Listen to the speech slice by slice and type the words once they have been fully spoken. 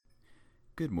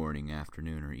Good morning,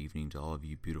 afternoon, or evening to all of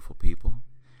you beautiful people.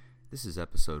 This is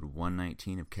episode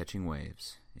 119 of Catching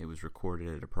Waves. It was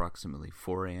recorded at approximately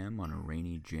 4 a.m. on a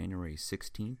rainy January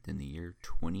 16th in the year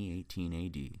 2018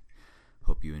 AD.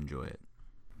 Hope you enjoy it.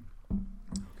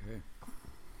 Okay.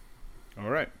 All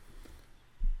right.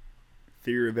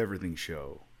 Theory of Everything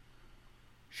show.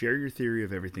 Share your theory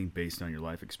of everything based on your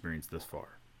life experience thus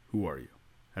far. Who are you?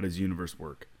 How does the universe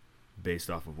work? Based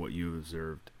off of what you have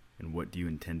observed, and what do you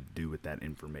intend to do with that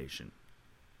information?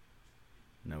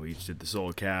 Now, we each did the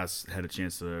solo cast, had a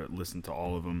chance to listen to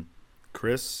all of them.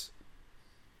 Chris,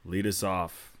 lead us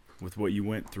off with what you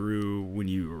went through when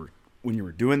you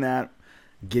were doing that,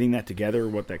 getting that together,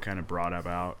 what that kind of brought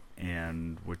about,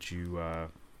 and what you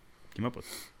came up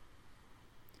with.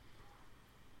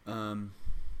 I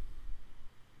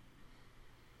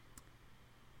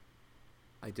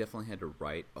definitely had to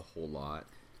write a whole lot,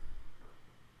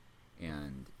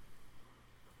 and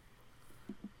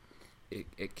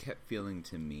it kept feeling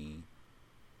to me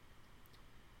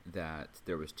that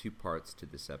there was two parts to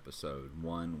this episode.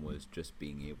 One was just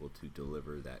being able to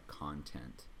deliver that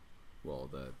content, well,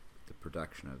 the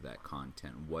production of that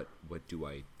content. What do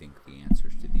I think the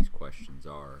answers to these questions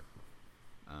are?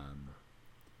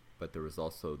 But there was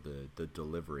also the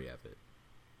delivery of it.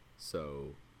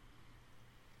 So,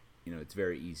 it's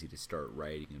very easy to start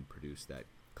writing and produce that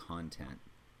content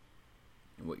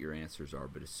and what your answers are,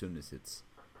 but as soon as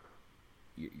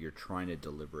you're trying to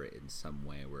deliver it in some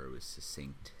way where it was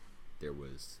succinct, there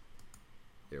was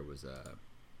a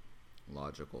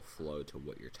logical flow to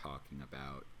what you're talking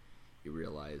about, you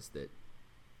realize that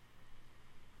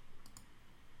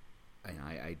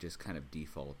I just kind of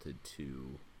defaulted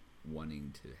to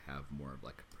wanting to have more of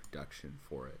like a production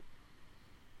for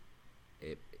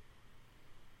it.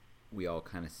 We all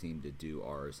kind of seem to do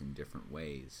ours in different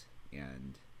ways,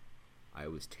 and I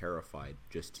was terrified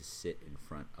just to sit in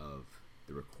front of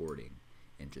the recording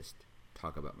and just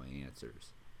talk about my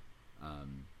answers.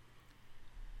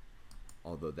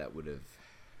 Although that would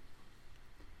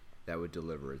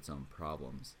deliver its own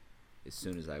problems. As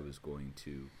soon as I was going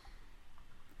to,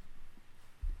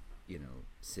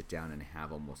 sit down and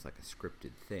have almost like a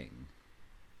scripted thing,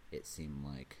 it seemed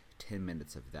like 10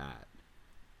 minutes of that,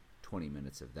 20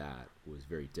 minutes of that was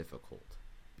very difficult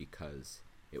because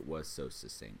it was so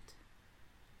succinct.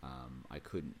 I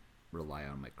couldn't rely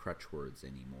on my crutch words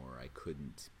anymore. I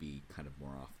couldn't be kind of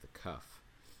more off the cuff.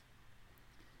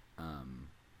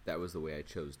 That was the way I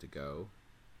chose to go,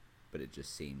 but it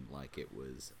just seemed like it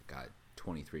was,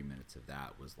 23 minutes of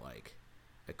that was like,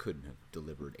 I couldn't have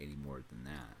delivered any more than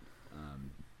that.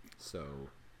 So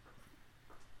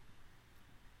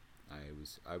I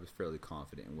was fairly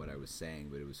confident in what I was saying,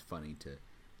 but it was funny to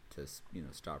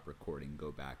stop recording,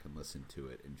 go back and listen to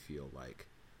it and feel like,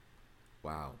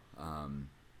 wow,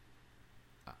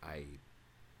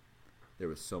 there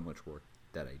was so much work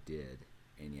that I did,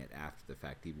 and yet after the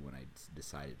fact, even when I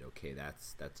decided, okay,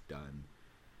 that's done,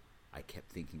 I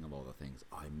kept thinking of all the things.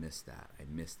 Oh, I missed that.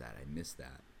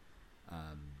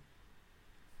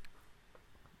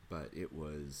 But it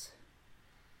was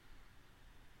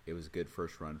a good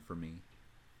first run for me.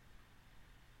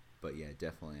 But yeah,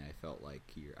 definitely, I felt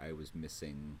like I was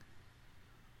missing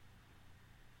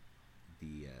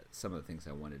some of the things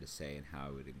I wanted to say and how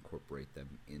I would incorporate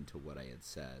them into what I had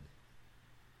said,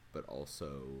 but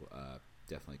also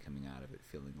definitely coming out of it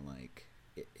feeling like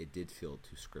it did feel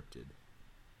too scripted.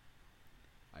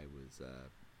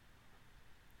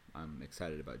 I'm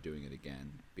excited about doing it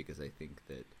again because I think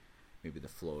that maybe the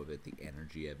flow of it, the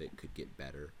energy of it could get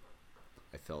better.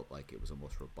 I felt like it was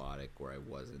almost robotic, where I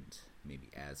wasn't maybe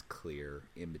as clear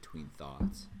in between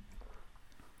thoughts.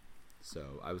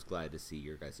 So I was glad to see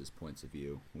your guys' points of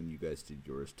view when you guys did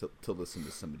yours, to listen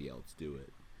to somebody else do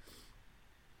it.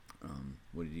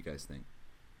 What did you guys think?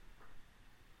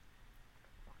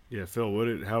 Yeah, Phil,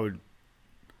 how'd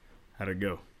it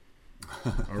go?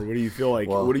 Or what do you feel like?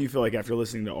 Well, what do you feel like after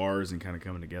listening to ours and kind of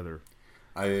coming together?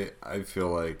 I feel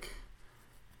like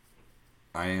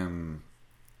I am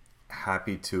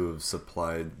happy to have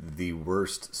supplied the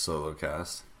worst solo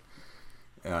cast.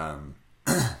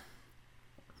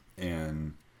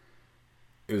 And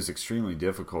it was extremely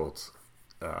difficult.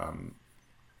 It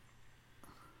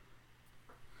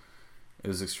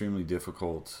was extremely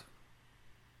difficult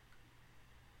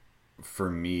for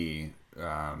me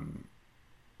on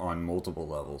multiple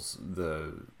levels.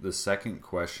 The second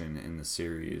question in the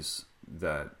series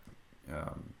that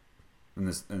in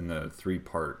the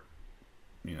 3-part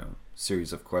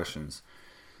series of questions,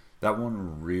 that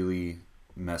one really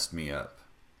messed me up.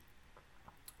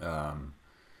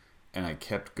 And I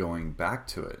kept going back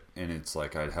to it, and it's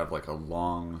like I'd have like a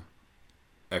long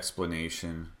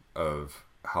explanation of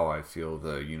how I feel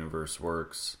the universe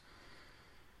works,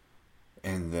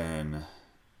 and then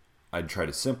I'd try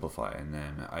to simplify, and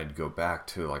then I'd go back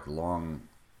to like long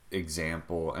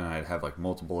example, and I'd have like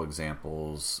multiple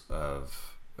examples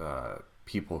of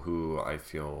people who I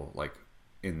feel like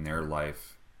in their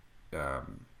life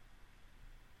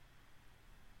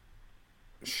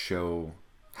show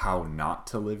how not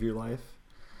to live your life,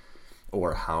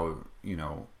 or how, you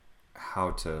know,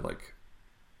 how to like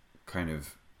kind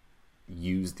of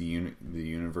use the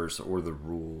universe or the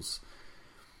rules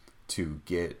to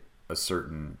get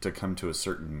to come to a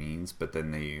certain means, but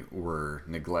then they were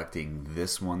neglecting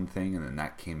this one thing, and then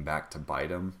that came back to bite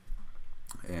them.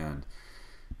 And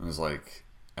it was like,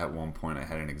 at one point I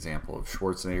had an example of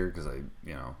Schwarzenegger, because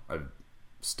I've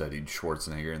studied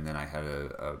Schwarzenegger, and then I had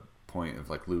a point of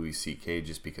like Louis C.K.,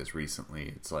 just because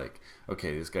recently it's like,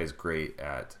 okay, this guy's great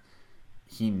at,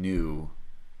 he knew,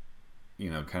 you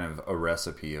know, kind of a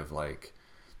recipe of like,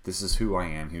 this is who I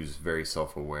am. He was very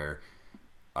self-aware.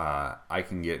 I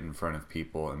can get in front of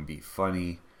people and be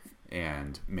funny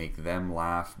and make them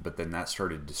laugh, but then that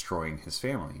started destroying his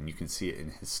family, and you can see it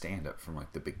in his stand-up from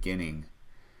like the beginning.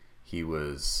 He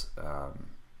was,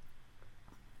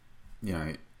 you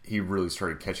know, he really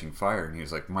started catching fire, and he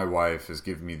was like, my wife is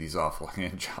giving me these awful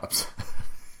hand jobs.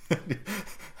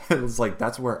 It was like,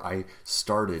 that's where I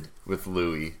started with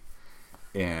Louis,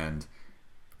 and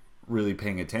really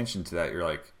paying attention to that. You're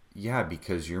like, yeah,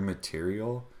 because your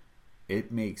material,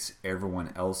 it makes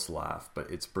everyone else laugh, but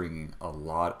it's bringing a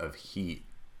lot of heat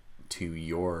to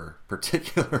your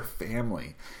particular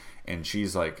family. And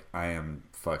she's like, I am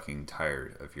fucking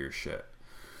tired of your shit.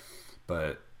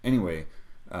 But anyway,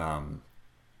 I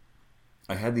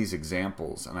had these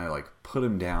examples, and I like put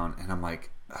them down, and I'm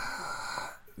like,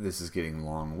 this is getting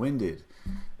long-winded.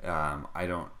 And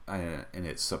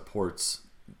it supports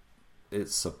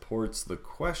the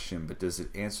question, but does it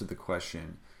answer the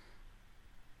question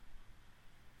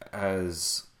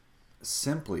as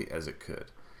simply as it could?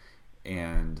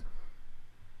 And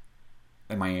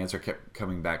my answer kept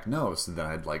coming back no. So then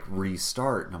I'd like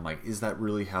restart, and I'm like, is that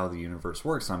really how the universe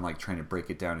works? And I'm like trying to break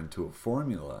it down into a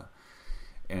formula,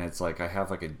 and it's like I have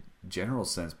like a general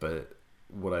sense, but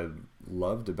what I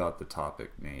loved about the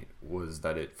topic, Nate, was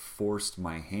that it forced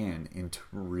my hand into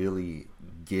really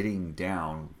getting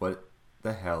down what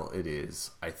the hell it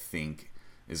is I think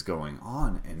is going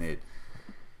on. And it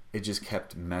just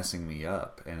kept messing me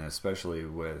up. And especially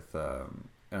with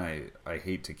and I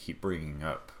hate to keep bringing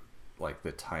up like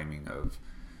the timing of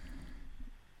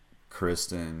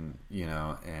Kristen, you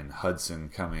know, and Hudson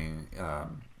coming,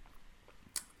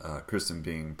 Kristen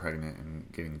being pregnant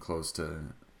and getting close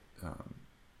to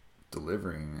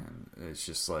delivering. And it's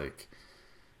just like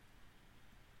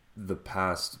the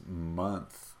past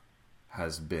month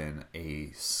has been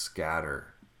a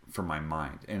scatter for my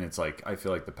mind. And it's like, I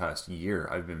feel like the past year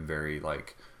I've been very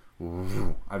like,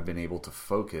 ooh, I've been able to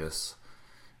focus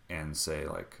and say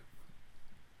like,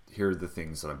 here are the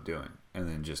things that I'm doing, and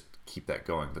then just keep that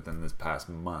going. But then this past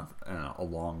month, and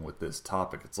along with this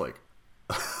topic, it's like,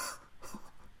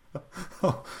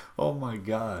 oh my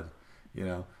God, you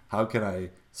know, how can I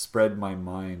spread my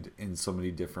mind in so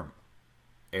many different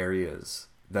areas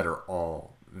that are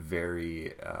all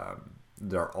very,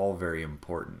 they're all very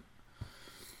important.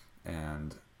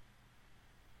 And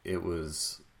it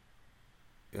was,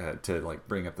 to like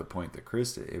bring up the point that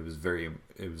Chris did, it was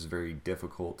very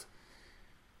difficult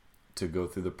to go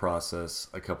through the process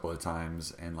a couple of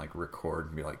times and like record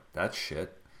and be like, that's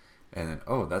shit, and then,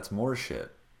 oh, that's more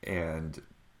shit, and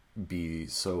be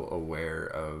so aware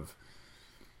of,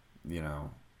 you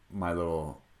know, my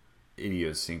little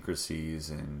idiosyncrasies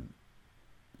and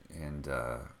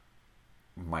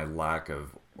my lack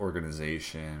of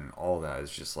organization. All that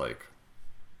is just like,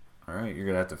 all right, you're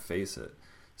gonna have to face it.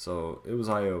 So it was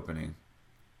eye-opening.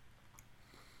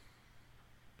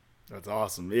 That's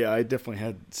awesome. Yeah, I definitely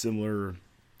had similar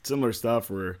stuff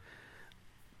where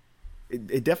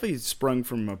it definitely sprung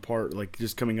from a part, like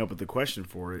just coming up with the question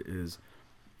for it is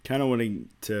kind of wanting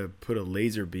to put a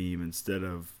laser beam instead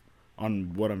of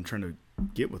on what I'm trying to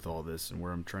get with all this and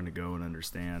where I'm trying to go and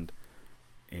understand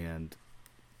and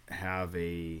have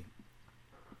a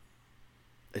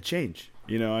change.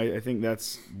 You know, I think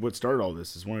that's what started all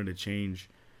this, is wanting to change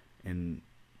and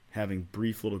having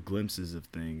brief little glimpses of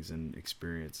things and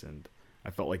experience. And I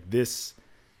felt like this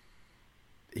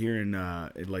here in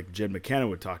like Jed McKenna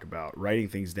would talk about, writing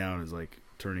things down is like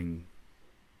turning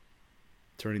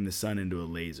the sun into a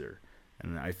laser.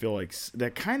 And I feel like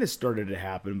that kind of started to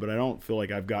happen, but I don't feel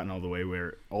like I've gotten all the way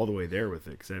there with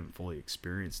it, because I haven't fully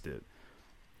experienced it,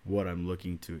 what I'm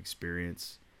looking to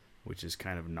experience. which is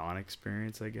kind of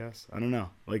non-experience, I guess. I don't know.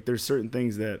 Like, there's certain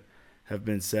things that have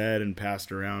been said and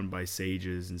passed around by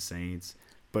sages and saints,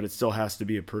 but it still has to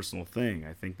be a personal thing.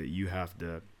 I think that you have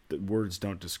to, the words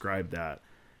don't describe that.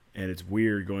 And it's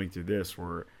weird going through this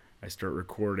where I start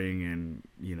recording and,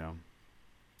 you know,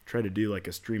 try to do like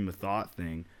a stream of thought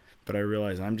thing, but I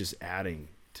realize I'm just adding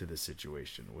to the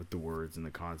situation with the words and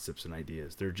the concepts and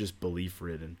ideas. They're just belief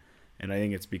ridden. And I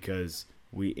think it's because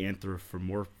we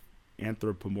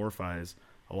anthropomorphize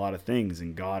a lot of things,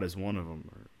 and God is one of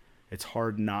them. It's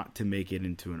hard not to make it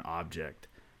into an object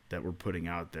that we're putting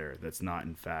out there that's not,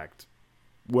 in fact,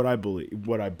 what I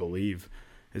believe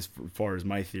as far as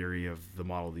my theory of the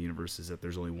model of the universe is that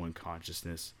there's only one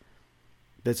consciousness.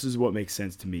 This is what makes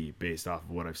sense to me based off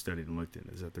of what I've studied and looked at,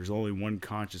 is that there's only one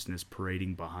consciousness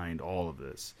parading behind all of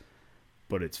this,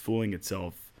 but it's fooling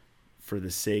itself for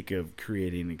the sake of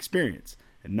creating an experience.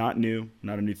 And not a new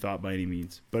thought by any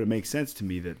means, but it makes sense to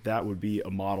me that that would be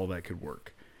a model that could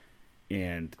work.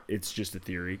 And it's just a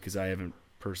theory because I haven't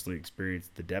personally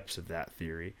experienced the depths of that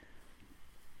theory.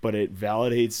 But it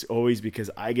validates always because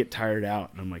I get tired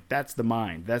out. And I'm like, that's the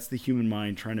mind. That's the human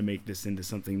mind trying to make this into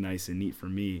something nice and neat for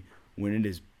me when it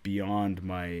is beyond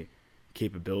my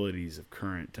capabilities of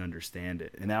current to understand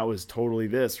it. And that was totally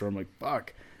this, where I'm like,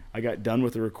 fuck. I got done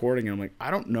with the recording and I'm like, I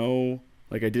don't know.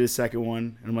 Like, I did a second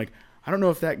one and I'm like, I don't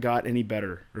know if that got any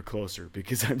better or closer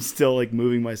because I'm still like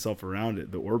moving myself around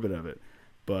it, the orbit of it.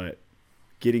 But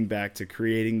getting back to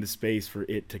creating the space for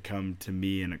it to come to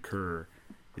me and occur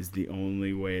is the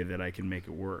only way that I can make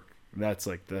it work. That's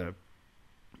like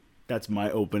that's my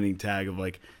opening tag of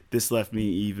like, this left me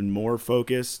even more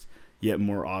focused, yet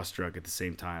more awestruck at the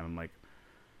same time. I'm like,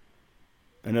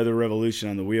 another revolution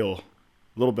on the wheel.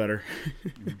 A little better,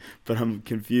 but I'm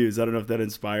confused. I don't know if that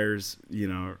inspires, you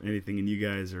know, anything in you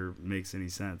guys or makes any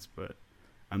sense, but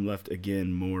I'm left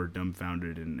again more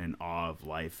dumbfounded and in awe of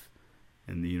life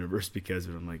and the universe because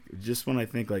of it. I'm like, just when I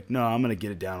think like, no, I'm going to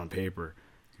get it down on paper.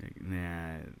 Like,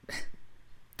 nah,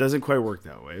 doesn't quite work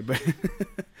that way, but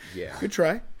yeah, good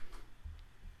try.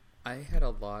 I had a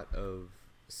lot of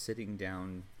sitting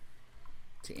down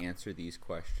to answer these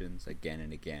questions again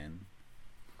and again.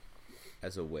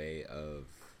 As a way of,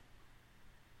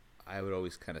 I would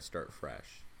always kind of start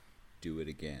fresh, do it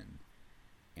again,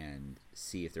 and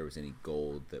see if there was any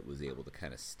gold that was able to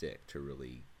kind of stick to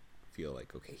really feel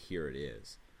like, okay, here it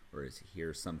is. Or is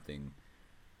here something,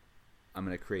 I'm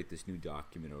going to create this new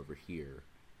document over here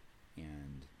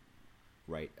and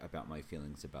write about my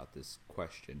feelings about this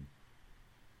question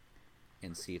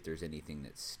and see if there's anything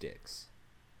that sticks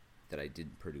that I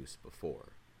didn't produce before.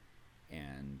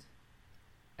 And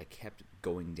I kept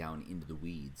going down into the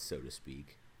weeds, so to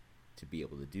speak, to be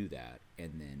able to do that,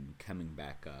 and then coming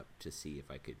back up to see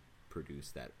if I could produce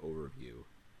that overview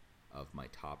of my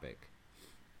topic.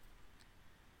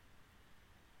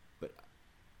 But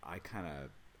I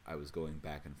was going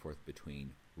back and forth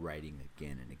between writing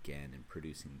again and again and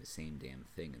producing the same damn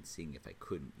thing and seeing if I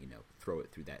couldn't, you know, throw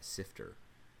it through that sifter,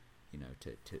 you know,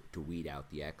 to weed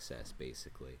out the excess,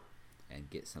 basically,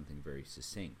 and get something very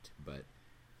succinct. But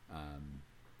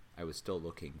I was still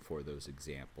looking for those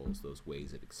examples, those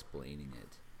ways of explaining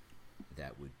it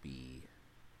that would be,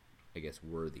 I guess,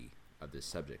 worthy of this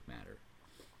subject matter.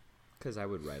 Because I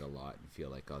would write a lot and feel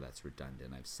like, oh, that's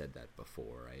redundant. I've said that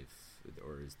before.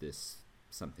 Or is this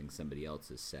something somebody else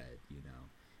has said? You know,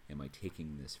 am I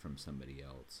taking this from somebody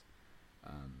else?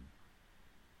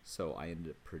 So I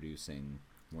ended up producing,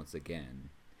 once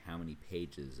again, how many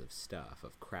pages of stuff,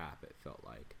 of crap, it felt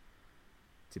like,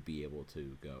 to be able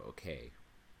to go, okay,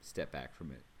 step back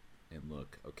from it and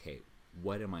look, okay,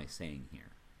 what am I saying here?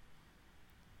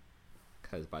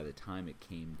 Because by the time it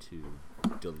came to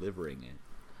delivering it,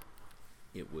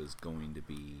 it was going to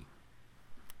be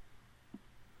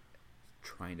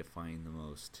trying to find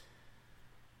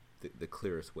the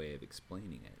clearest way of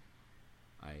explaining it.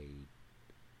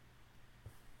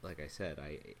 Like I said,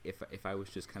 if I was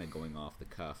just kind of going off the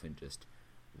cuff and just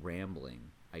rambling,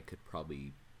 I could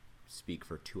probably speak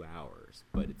for 2 hours,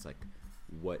 but it's like,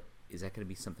 what is that going to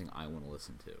be something I want to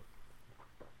listen to?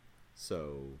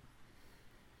 So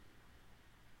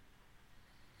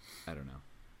I don't know.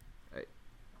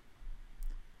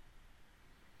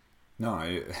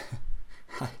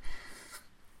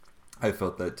 I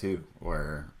felt that too,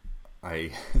 where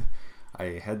I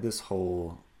had this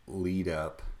whole lead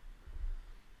up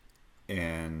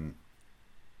and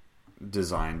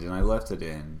designed, and I left it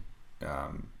in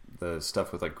the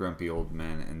stuff with like grumpy old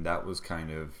men, and that was kind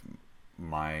of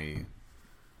my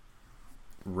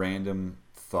random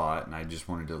thought, and I just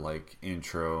wanted to like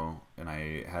intro, and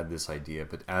I had this idea,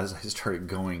 but as I started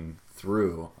going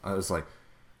through, I was like,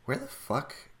 where the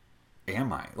fuck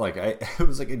am I? Like, it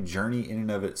was like a journey in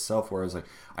and of itself where I was like,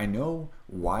 I know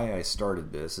why I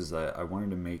started this is that I wanted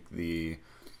to make the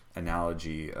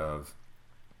analogy of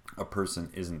a person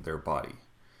isn't their body.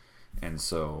 And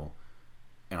so,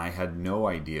 and I had no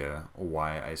idea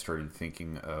why I started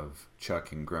thinking of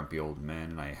Chuck and Grumpy Old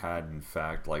Men. And I had, in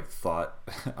fact, like thought,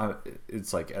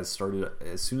 it's like as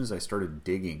soon as I started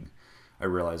digging, I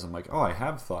realized I'm like, oh, I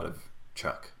have thought of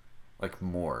Chuck, like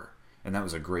more. And that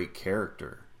was a great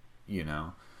character, you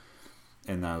know?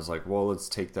 And I was like, well, let's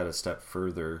take that a step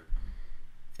further.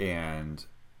 And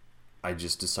I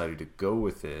just decided to go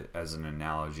with it as an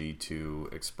analogy to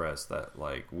express that,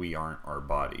 like, we aren't our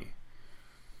body.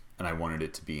 And I wanted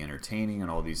it to be entertaining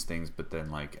and all these things. But then,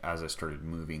 like, as I started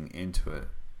moving into it,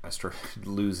 I started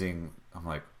losing. I'm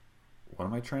like, what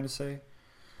am I trying to say?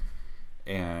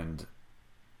 And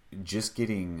just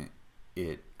getting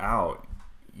it out,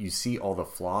 you see all the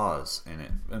flaws in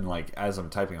it. And, like, as I'm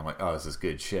typing, I'm like, oh, this is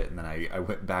good shit. And then I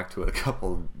went back to it a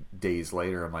couple days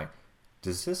later. I'm like,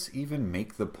 does this even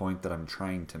make the point that I'm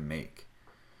trying to make?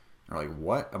 Or, like,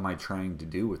 what am I trying to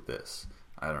do with this?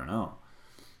 I don't know.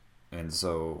 And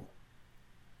so,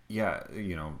 yeah,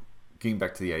 you know, getting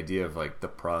back to the idea of, like, the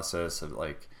process of,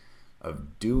 like,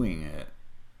 of doing it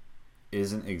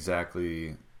isn't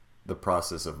exactly the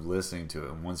process of listening to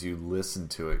it. And once you listen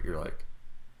to it, you're like,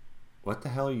 what the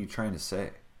hell are you trying to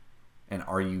say? And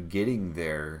are you getting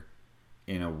there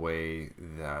in a way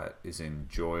that is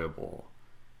enjoyable?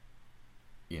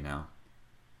 You know?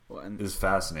 Well, and it's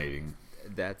fascinating.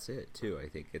 That's it, too. I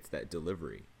think it's that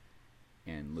delivery.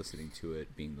 And listening to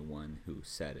it, being the one who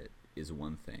said it, is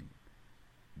one thing.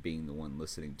 Being the one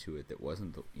listening to it that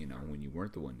wasn't, when you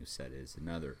weren't the one who said it is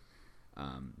another.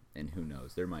 And who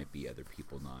knows, there might be other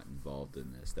people not involved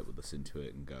in this that would listen to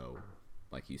it and go,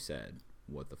 like you said,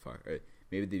 what the fuck? Or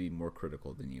maybe they'd be more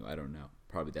critical than you. I don't know.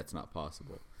 Probably that's not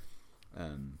possible.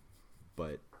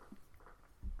 But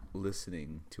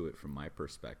listening to it from my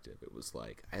perspective, it was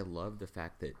like, I love the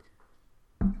fact that,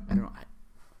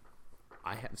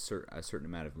 I have a certain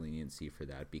amount of leniency for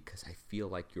that because I feel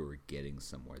like you're getting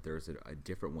somewhere. There's a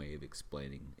different way of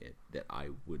explaining it that I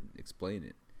wouldn't explain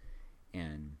it.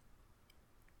 And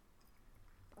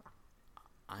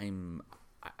I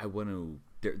want to,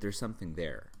 there's something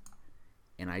there.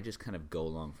 And I just kind of go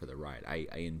along for the ride. I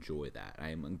enjoy that.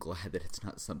 I'm glad that it's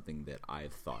not something that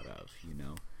I've thought of,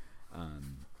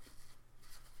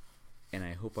 and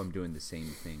I hope I'm doing the same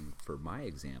thing for my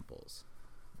examples.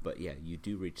 But yeah, you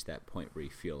do reach that point where you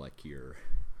feel like you're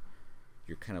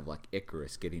kind of like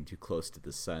Icarus getting too close to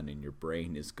the sun, and your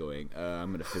brain is going,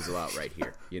 "I'm gonna fizzle out right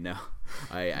here,"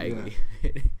 and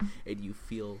you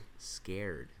feel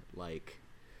scared, like,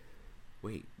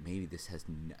 wait, maybe this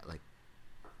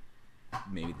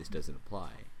maybe this doesn't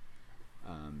apply.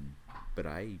 But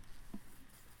I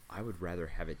would rather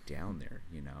have it down there,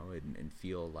 and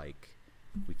feel like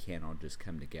we can't all just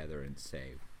come together and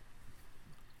say,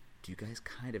 do you guys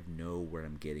kind of know where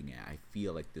I'm getting at? I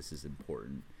feel like this is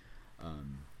important,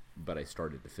 but I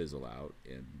started to fizzle out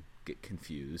and get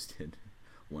confused and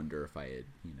wonder if I had,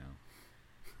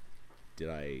 did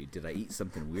I eat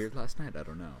something weird last night? I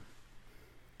don't know.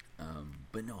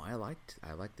 But no, I liked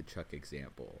the Chuck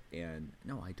example, and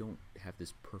no, I don't have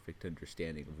this perfect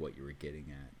understanding of what you were getting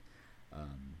at,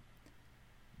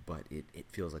 but it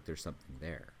feels like there's something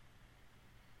there.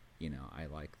 I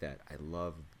like that. I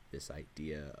love this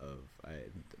idea of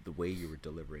the way you were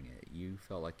delivering it. You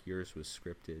felt like yours was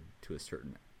scripted to a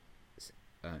certain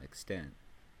extent,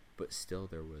 but still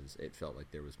it felt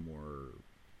like there was more,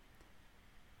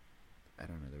 I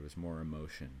don't know, there was more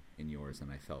emotion in yours than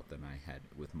I felt than I had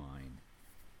with mine.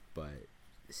 But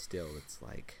still, it's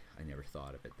like, I never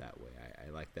thought of it that way. I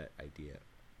like that idea,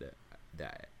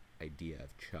 that idea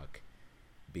of Chuck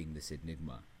being this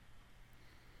enigma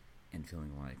and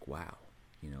feeling like, wow,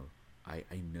 I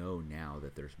know now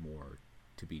that there's more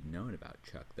to be known about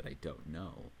Chuck that I don't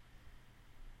know.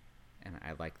 And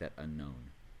I like that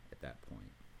unknown at that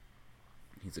point.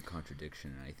 He's a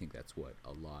contradiction, and I think that's what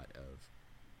a lot of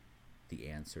the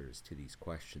answers to these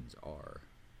questions are,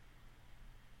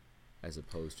 as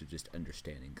opposed to just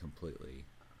understanding completely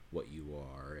what you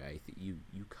are. I think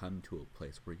you come to a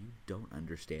place where you don't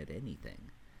understand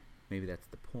anything. Maybe that's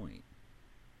the point.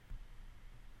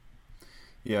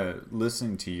 Yeah,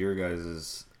 listening to your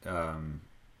guys's,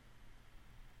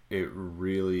 it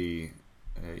really,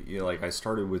 like, I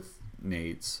started with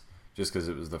Nate's just because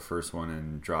it was the first one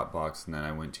in Dropbox, and then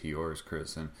I went to yours,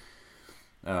 Chris, and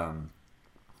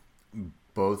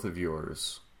both of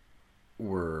yours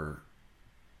were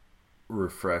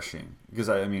refreshing because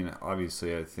I mean,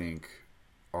 obviously, I think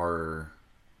our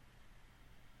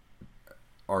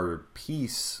our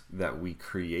piece that we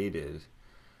created,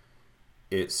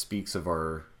 it speaks of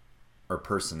our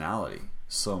personality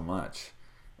so much.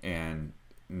 And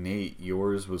Nate,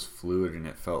 yours was fluid, and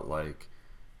it felt like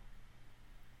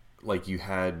you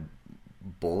had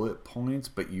bullet points,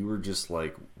 but you were just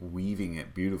like weaving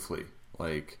it beautifully.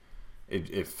 Like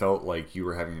it felt like you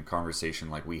were having a conversation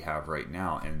like we have right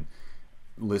now. And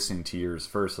listening to yours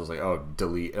first, I was like, oh,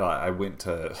 delete. I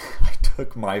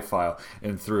took my file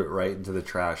and threw it right into the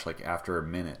trash. Like after a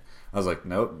minute, I was like,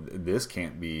 nope, this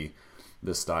can't be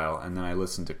the style. And then I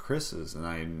listened to Chris's, and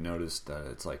I noticed that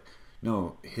it's like,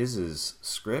 no, his is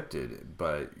scripted,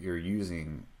 but you're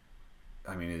using,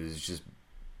 I mean, it is just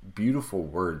beautiful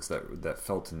words that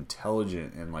felt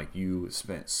intelligent, and like you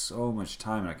spent so much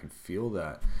time, and I can feel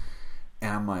that.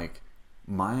 And I'm like,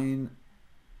 mine,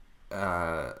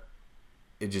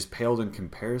 it just paled in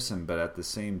comparison, but at the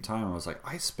same time, I was like,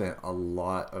 I spent a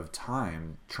lot of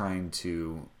time trying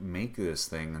to make this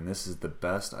thing, and this is the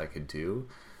best I could do.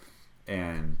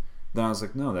 And then I was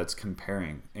like, no, that's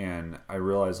comparing. And I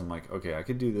realized, I'm like, okay, I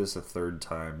could do this a third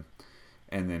time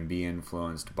and then be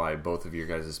influenced by both of your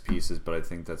guys' pieces. But I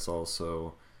think that's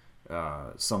also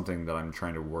something that I'm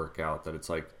trying to work out, that it's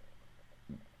like,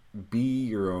 be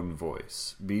your own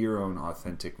voice, be your own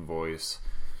authentic voice.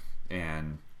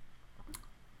 And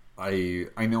I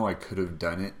know I could have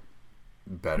done it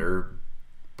better,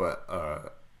 but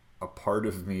a part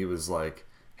of me was like,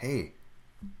 hey,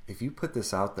 if you put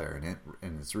this out there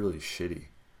and it's really shitty,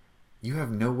 you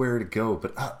have nowhere to go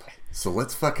but up. So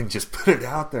let's fucking just put it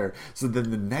out there. So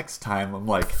then the next time I'm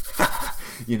like,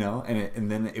 you know, and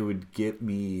then it would keep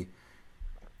me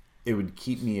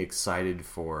excited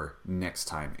for next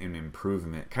time and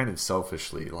improvement, kind of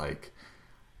selfishly, like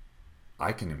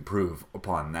I can improve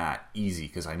upon that easy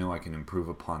because I know I can improve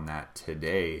upon that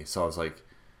today. So I was like,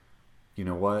 you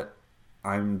know what?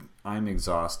 I'm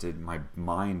exhausted. My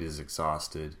mind is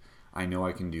exhausted. I know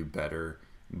I can do better,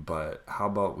 but how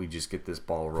about we just get this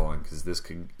ball rolling? Because this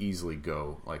could easily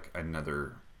go like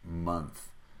another month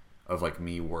of like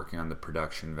me working on the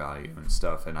production value and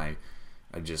stuff. And I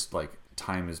just like,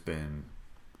 time has been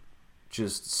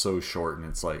just so short, and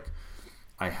it's like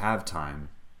I have time,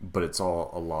 but it's all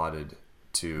allotted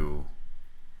to,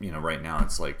 you know, right now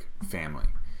it's like family.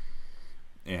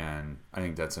 And I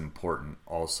think that's important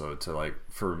also to like,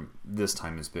 for this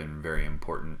time has been very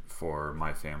important for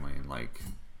my family, and like,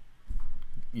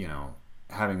 you know,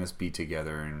 having us be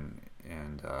together and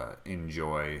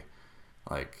enjoy,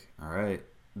 like, all right,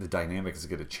 the dynamic is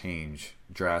going to change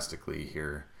drastically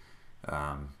here.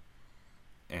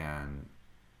 And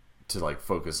to like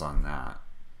focus on that.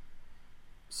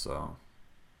 So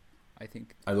I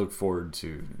think I look forward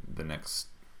to the next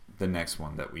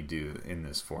one that we do in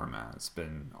this format. It's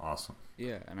been awesome.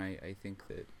 Yeah, and I think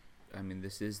that, I mean,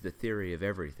 this is the theory of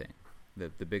everything.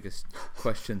 The biggest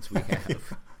questions we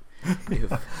have,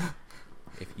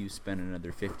 if you spend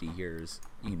another 50 years,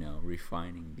 you know,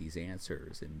 refining these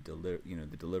answers and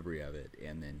the delivery of it,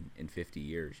 and then in 50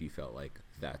 years you felt like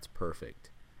that's perfect,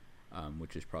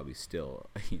 which is probably still,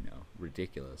 you know,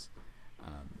 ridiculous.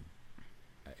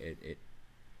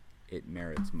 It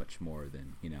merits much more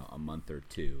than, you know, a month or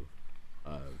two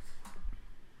of,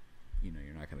 you know,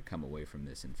 you're not going to come away from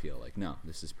this and feel like, no,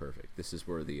 this is perfect. This is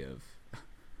worthy of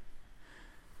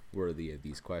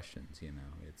these questions. You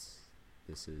know,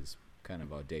 this is kind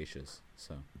of audacious.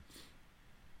 So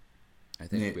I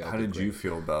think Nate, we all how did you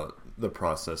feel about the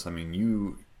process? I mean,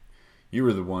 you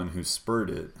were the one who spurred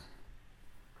it.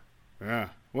 Yeah.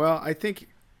 Well, I think,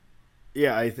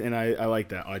 yeah, I like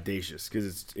that, audacious,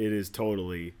 because it is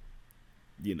totally,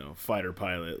 you know, fighter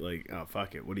pilot, like, oh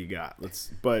fuck it, what do you got?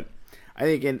 But I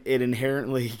think it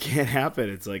inherently can't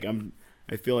happen. It's like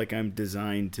I feel like I'm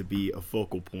designed to be a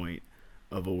focal point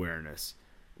of awareness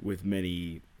with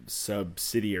many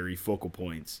subsidiary focal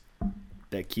points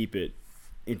that keep it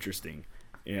interesting,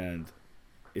 and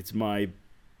it's my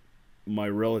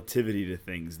relativity to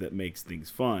things that makes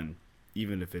things fun,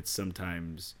 even if it's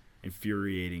sometimes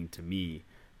infuriating to me.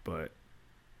 But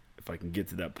if I can get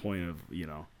to that point of, you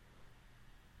know,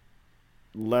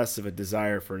 less of a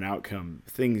desire for an outcome,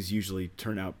 things usually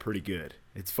turn out pretty good.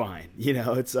 It's fine. You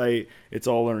know, it's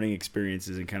all learning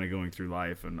experiences and kind of going through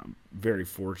life, and I'm very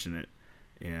fortunate.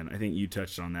 And I think you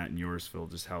touched on that in yours, Phil,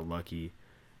 just how lucky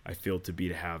I feel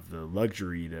to have the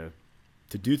luxury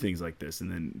to do things like this. And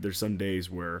then there's some days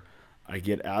where I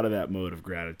get out of that mode of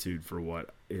gratitude for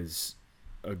what is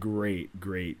a great,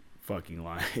 great fucking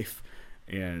life.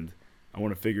 And I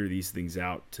want to figure these things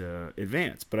out to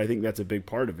advance. But I think that's a big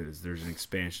part of it, is there's an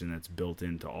expansion that's built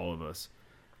into all of us.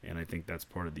 And I think that's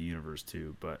part of the universe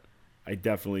too. But I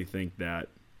definitely think that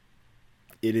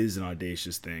it is an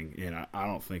audacious thing, and I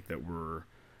don't think that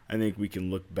I think we can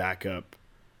look back up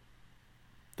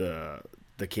the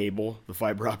cable, the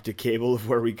fiber optic cable of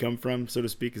where we come from, so to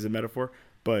speak, as a metaphor,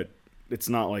 but it's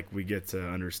not like we get to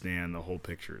understand the whole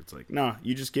picture. It's like, nah,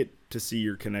 you just get to see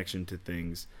your connection to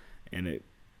things, and it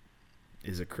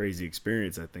is a crazy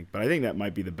experience, I think. But I think that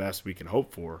might be the best we can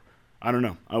hope for. I don't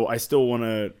know. I still want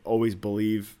to always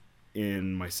believe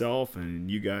in myself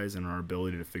and you guys and our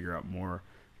ability to figure out more.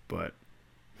 But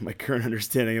my current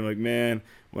understanding, I'm like, man,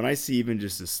 when I see even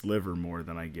just a sliver more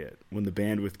than I get, when the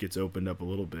bandwidth gets opened up a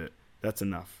little bit, that's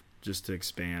enough just to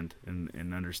expand and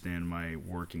understand my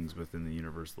workings within the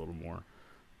universe a little more.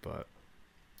 But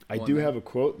I do have a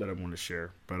quote that I want to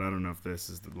share, but I don't know if this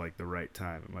is the right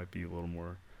time. It might be a little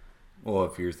more. Well,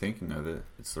 if you're thinking of it,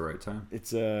 it's the right time.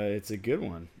 It's a good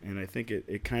one, and I think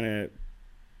it kind of,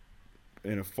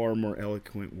 in a far more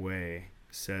eloquent way,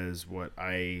 says what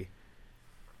I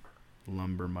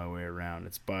lumber my way around.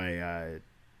 It's by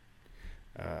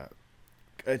a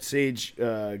sage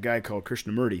guy called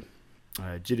Krishnamurti,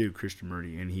 Jiddu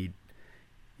Krishnamurti, and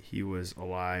he was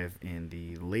alive in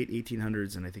the late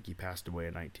 1800s, and I think he passed away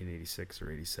in 1986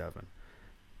 or 87.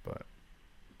 But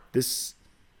this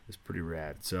is pretty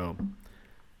rad. So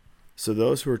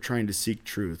those who are trying to seek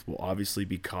truth will obviously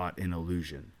be caught in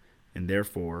illusion, and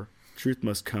therefore truth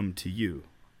must come to you.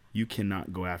 You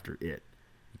cannot go after it.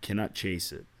 You cannot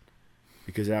chase it.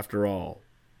 Because after all,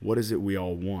 what is it we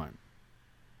all want?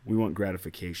 We want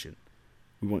gratification.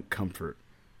 We want comfort.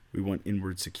 We want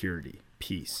inward security,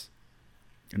 peace.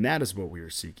 And that is what we are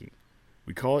seeking.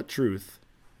 We call it truth.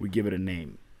 We give it a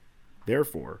name.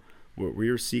 Therefore, what we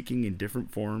are seeking in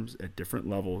different forms at different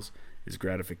levels is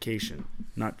gratification,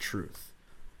 not truth.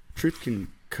 Truth can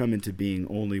come into being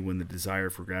only when the desire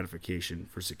for gratification,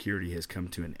 for security, has come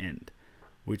to an end,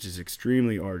 which is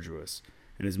extremely arduous.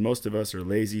 And as most of us are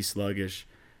lazy, sluggish,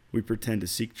 we pretend to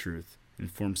seek truth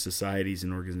and form societies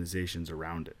and organizations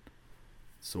around it.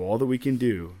 So all that we can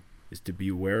do is to be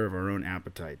aware of our own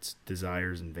appetites,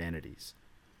 desires, and vanities.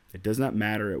 It does not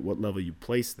matter at what level you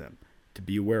place them, to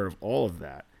be aware of all of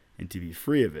that and to be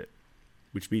free of it,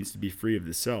 which means to be free of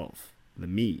the self, the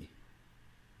me.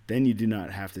 Then you do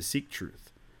not have to seek truth.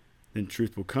 Then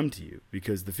truth will come to you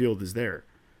because the field is there.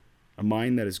 A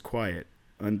mind that is quiet,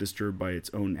 undisturbed by its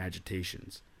own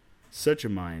agitations. Such a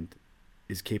mind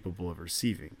is capable of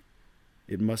receiving.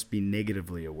 It must be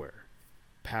negatively aware,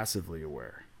 passively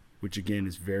aware, which again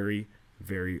is very,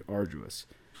 very arduous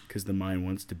because the mind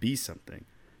wants to be something.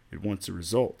 It wants a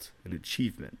result, an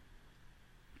achievement.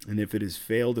 And if it has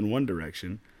failed in one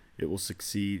direction, it will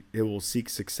seek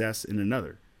success in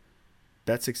another.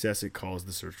 That success it calls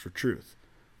the search for truth,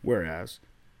 whereas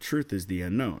truth is the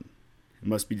unknown. It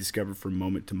must be discovered from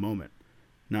moment to moment,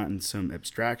 not in some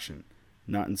abstraction,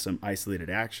 not in some isolated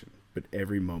action, but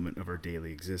every moment of our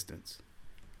daily existence.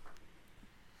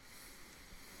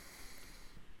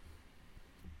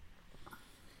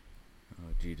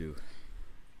 Oh, Jiddu.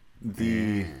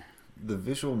 The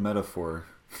visual metaphor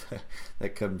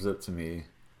that comes up to me,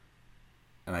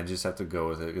 and I just have to go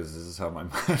with it because this is how my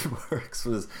mind works,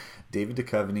 was David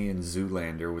Duchovny in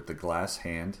Zoolander with the glass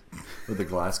hand, with the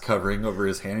glass covering over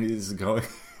his hand. He's going,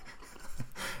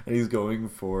 and he's going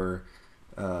for,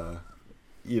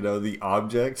 the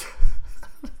object.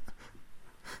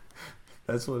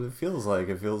 That's what it feels like.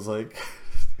 It feels like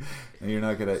you're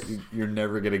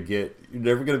never gonna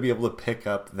be able to pick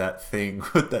up that thing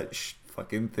with that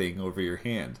fucking thing over your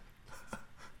hand.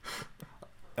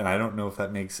 And I don't know if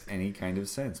that makes any kind of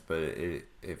sense, but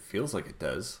it feels like it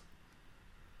does.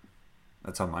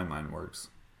 That's how my mind works.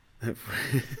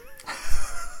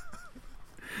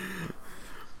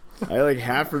 I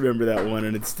half remember that one,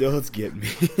 and it's getting me.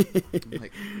 I'm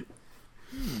like,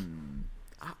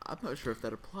 I'm not sure if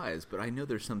that applies, but I know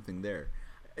there's something there.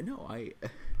 No,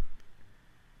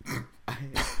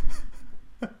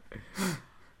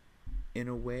 in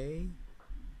a way,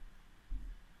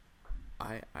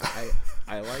 I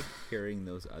like hearing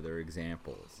those other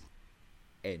examples,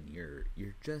 and you're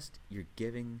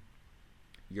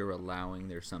allowing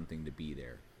there's something to be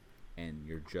there, and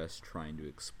you're just trying to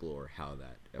explore how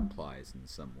that applies in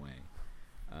some way.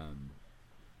 I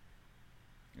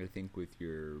think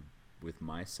with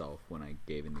myself, when I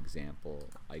gave an example,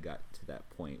 I got to that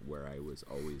point where I was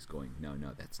always going, no,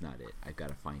 that's not it. I've got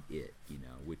to find it,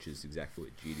 which is exactly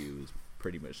what Jiddu is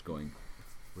pretty much going,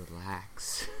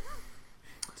 relax.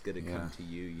 It's going to come to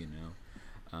you,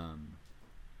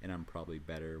 and I'm probably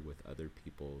better with other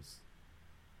people's,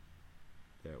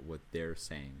 what they're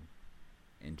saying,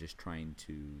 and just trying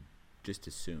to just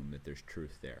assume that there's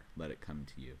truth there. Let it come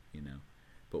to you,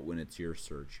 But when it's your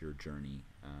search, your journey,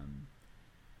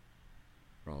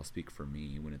 or I'll speak for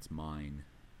me, when it's mine,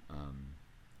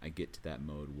 I get to that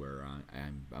mode where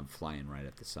I'm flying right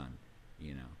at the sun,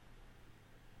 you know,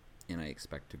 and I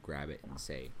expect to grab it and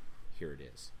say, here it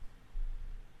is.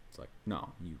 It's like,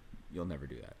 no, you'll never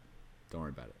do that. Don't worry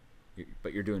about it.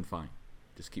 But you're doing fine.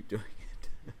 Just keep doing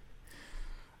it.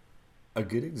 A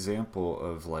good example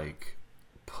of like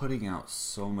putting out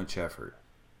so much effort,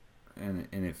 and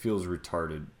it feels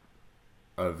retarded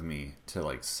of me to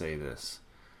like say this,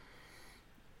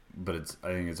 but I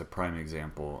think it's a prime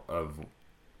example of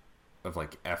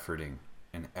like efforting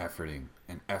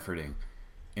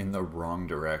in the wrong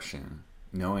direction,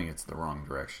 knowing it's the wrong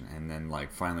direction, and then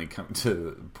like finally come to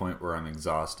the point where I'm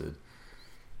exhausted.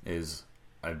 Is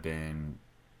I've been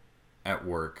at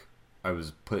work. I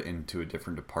was put into a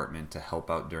different department to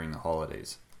help out during the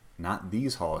holidays. Not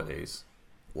these holidays,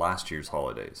 last year's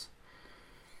holidays.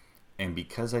 And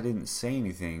because I didn't say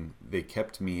anything, they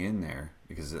kept me in there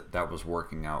because that was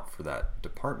working out for that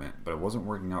department. But it wasn't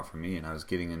working out for me, and I was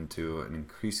getting into an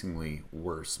increasingly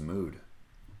worse mood.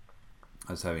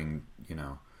 I was having,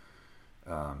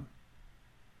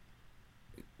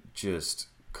 just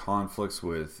conflicts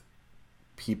with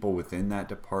people within that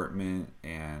department,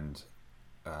 and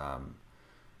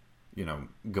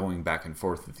going back and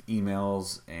forth with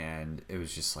emails, and it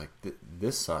was just like,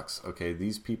 this sucks. Okay,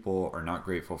 these people are not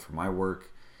grateful for my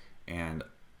work, and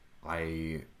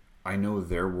I know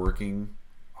they're working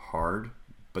hard,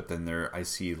 but then I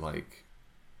see like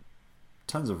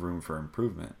tons of room for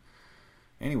improvement.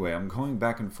 Anyway, I'm going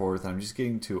back and forth, and I'm just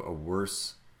getting to a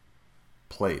worse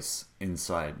place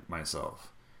inside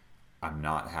myself. I'm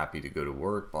not happy to go to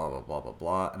work, blah, blah, blah, blah,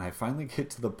 blah. And I finally get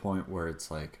to the point where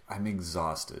it's like, I'm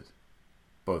exhausted,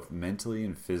 both mentally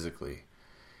and physically.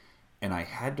 And I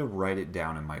had to write it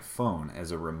down in my phone as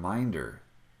a reminder.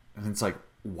 And it's like,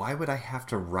 why would I have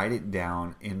to write it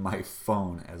down in my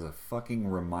phone as a fucking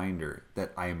reminder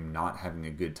that I'm not having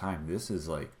a good time? This is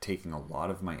like taking a lot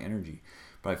of my energy.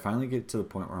 But I finally get to the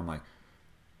point where I'm like,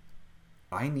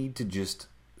 I need to just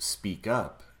speak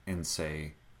up and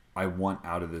say, I want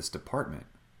out of this department.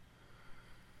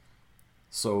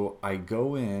 So I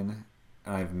go in,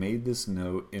 and I've made this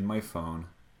note in my phone,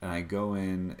 and I go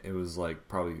in, it was like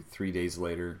probably 3 days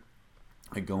later,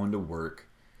 I go into work,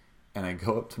 and I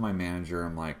go up to my manager,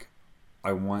 I'm like,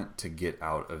 I want to get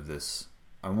out of this.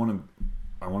 I want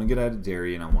to get out of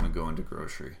dairy, and I want to go into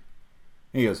grocery.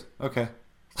 And he goes, okay.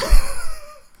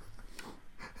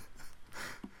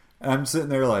 And I'm sitting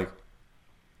there like,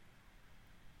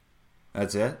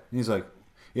 that's it? And he's like,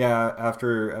 yeah,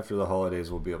 after the holidays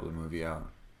we'll be able to move you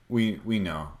out. We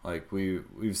know. Like we've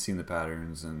seen the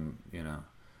patterns, and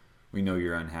we know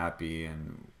you're unhappy,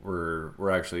 and we're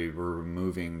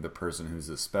removing the person who's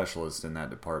a specialist in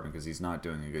that department because he's not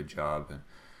doing a good job,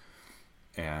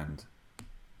 and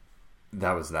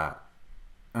that was that.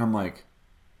 And I'm like,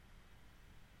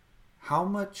 how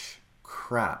much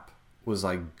crap was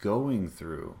I going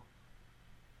through?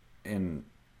 And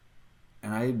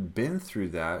I had been through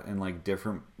that in like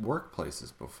different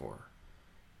workplaces before,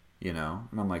 and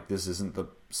I'm like, this isn't the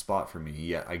spot for me.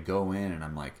 Yet I go in and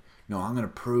I'm like, no, I'm going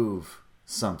to prove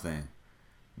something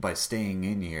by staying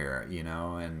in here,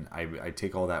 and I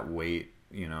take all that weight,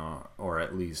 or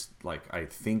at least like I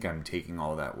think I'm taking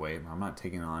all that weight. I'm not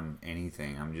taking on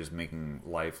anything. I'm just making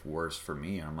life worse for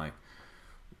me. And I'm like,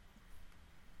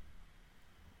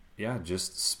 yeah,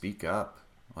 just speak up.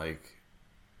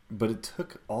 But it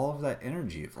took all of that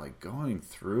energy of like going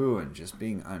through and just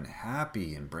being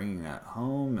unhappy and bringing that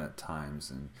home at times.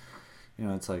 And,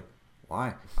 it's like,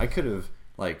 why? I could have,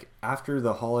 like, after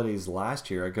the holidays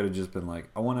last year, I could have just been like,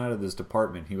 I want out of this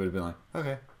department. He would have been like,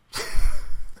 okay.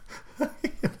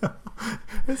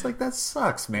 It's like, that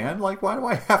sucks, man. Like, why do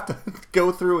I have to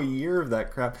go through a year of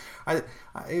that crap? I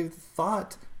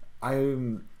thought I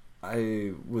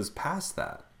was past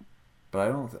that. But I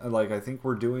don't, I think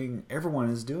everyone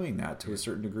is doing that to a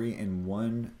certain degree in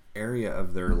one area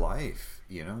of their life.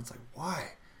 It's like, why?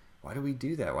 Why do we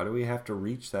do that? Why do we have to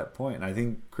reach that point? And I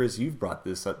think, Chris, you've brought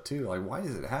this up too. Like, why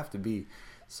does it have to be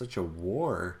such a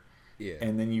war? Yeah.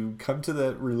 And then you come to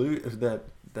that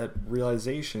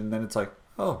realization, then it's like,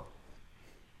 oh,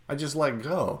 I just let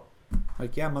go.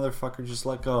 Like, yeah, motherfucker, just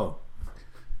let go.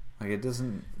 Like, it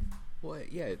doesn't... Well,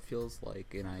 yeah, it feels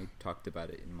like, and I talked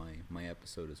about it in my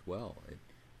episode as well.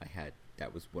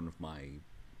 That was one of my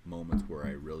moments where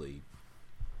I really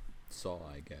saw,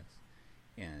 I guess,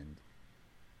 and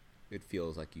it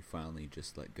feels like you finally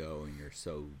just let go, and you're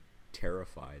so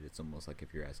terrified. It's almost like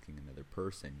if you're asking another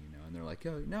person, and they're like,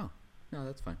 "Oh, no,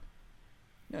 that's fine.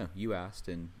 No, you asked,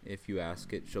 and if you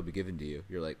ask it, she'll be given to you."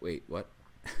 You're like, "Wait, what?"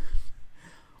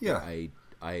 Yeah, I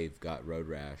I've got road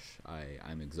rash.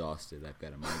 I'm exhausted. I've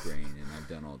got a migraine, and I've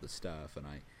done all this stuff, and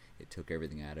it took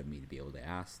everything out of me to be able to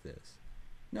ask this.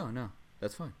 No,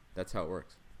 that's fine. That's how it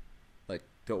works. Like,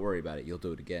 don't worry about it. You'll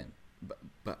do it again.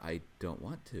 But I don't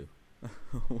want to.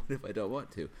 What if I don't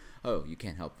want to? Oh, you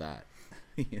can't help that.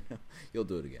 You'll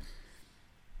do it again.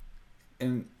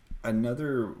 And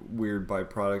another weird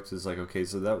byproduct is like, okay,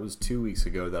 so that was 2 weeks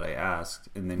ago that I asked,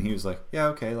 and then he was like, yeah,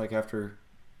 okay, like after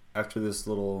this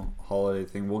little holiday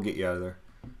thing, we'll get you out of there.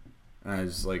 And I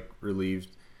was like relieved.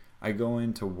 I go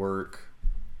into work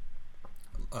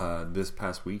this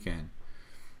past weekend,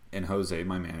 and Jose,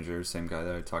 my manager, same guy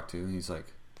that I talked to, he's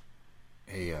like,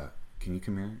 hey, can you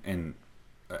come here? And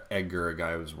Edgar, a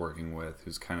guy I was working with,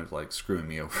 who's kind of like screwing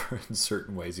me over in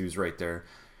certain ways, he was right there.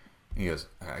 He goes,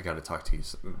 I got to talk to you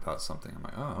about something. I'm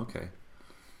like, oh, okay.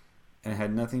 And it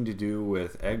had nothing to do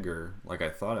with Edgar like I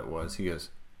thought it was. He goes,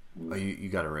 oh, you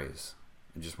got a raise.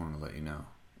 I just wanted to let you know.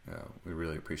 We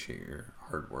really appreciate your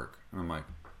hard work. And I'm like,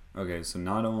 okay, so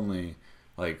not only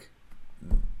like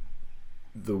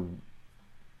the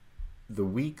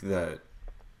week that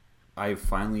I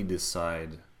finally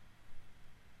decide,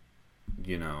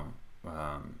 that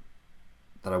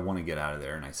I want to get out of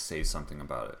there and I say something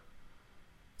about it.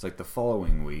 It's like the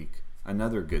following week,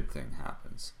 another good thing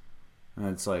happens. And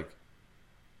it's like,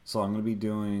 so I'm going to be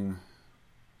doing,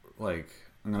 like,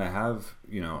 I'm going to have,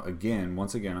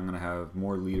 once again, I'm going to have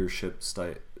more leadership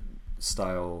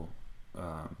style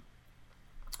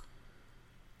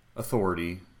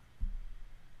authority,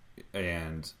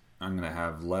 and I'm going to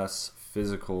have less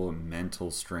physical and mental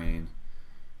strain.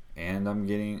 And I'm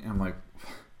like,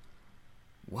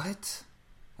 what?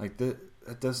 Like,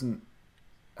 that doesn't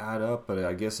add up, but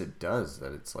I guess it does.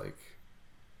 That it's like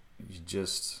you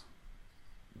just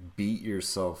beat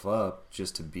yourself up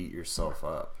just to beat yourself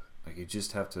up. Like, you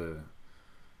just have to,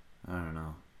 I don't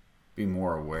know, be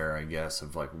more aware, I guess,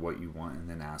 of like what you want and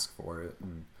then ask for it.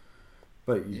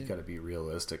 But you got to be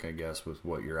realistic, I guess, with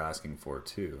what you're asking for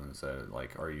too. Is that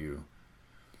like, are you,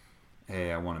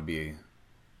 hey, I want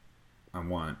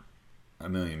 $1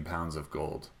 million pounds of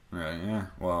gold. Right? Yeah,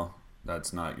 well,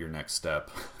 that's not your next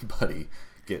step, buddy.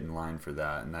 Get in line for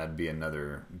that, and that'd be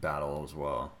another battle as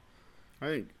well.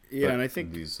 And I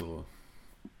think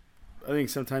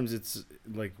sometimes it's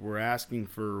like we're asking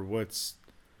for what's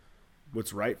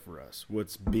right for us,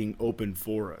 what's being open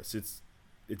for us. It's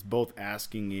both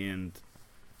asking and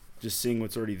just seeing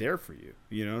what's already there for you.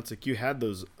 It's like you had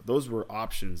those were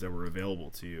options that were available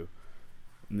to you,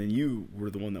 and then you were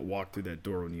the one that walked through that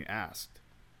door when you asked.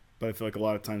 But I feel like a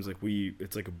lot of times, like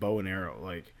it's like a bow and arrow.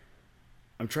 Like,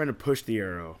 I'm trying to push the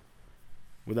arrow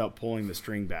without pulling the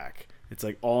string back. It's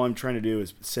like all I'm trying to do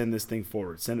is send this thing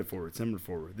forward, send it forward, send it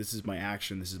forward. This is my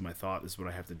action. This is my thought. This is what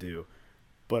I have to do.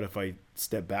 But if I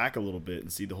step back a little bit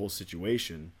and see the whole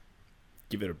situation,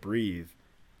 give it a breathe,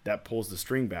 that pulls the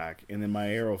string back, and then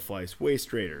my arrow flies way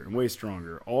straighter and way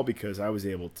stronger, all because I was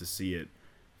able to see it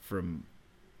from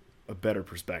a better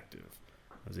perspective.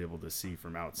 I was able to see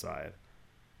from outside.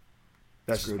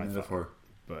 That's just my metaphor.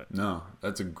 But no,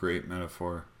 that's a great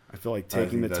metaphor. I feel like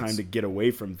taking the time to get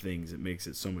away from things, it makes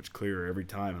it so much clearer every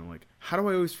time. I'm like, how do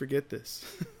I always forget this?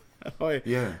 How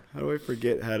do I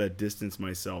forget how to distance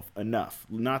myself enough?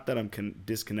 Not that I'm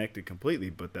disconnected completely,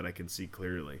 but that I can see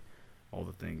clearly all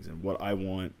the things and what I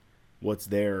want, what's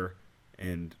there,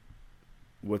 and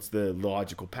what's the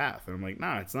logical path. And I'm like,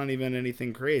 nah, it's not even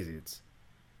anything crazy.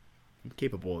 I'm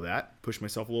capable of that. Push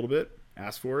myself a little bit,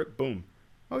 ask for it, boom.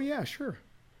 Oh yeah, sure.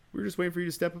 We were just waiting for you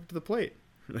to step up to the plate.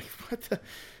 Like,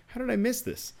 how did I miss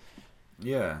this?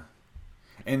 Yeah.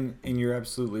 And you're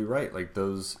absolutely right. Like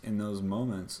in those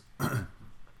moments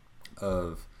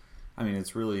of, I mean,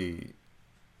 it's really,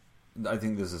 I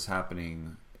think this is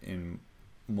happening in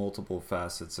multiple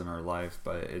facets in our life,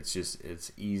 but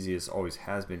it's easiest, always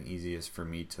has been easiest for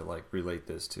me to like relate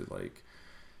this to like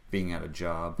being at a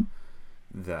job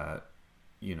that,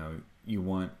 you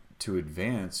want to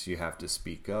advance, you have to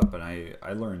speak up. And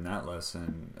I learned that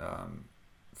lesson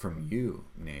from you,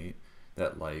 Nate,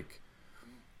 that like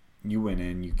you went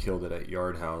in, you killed it at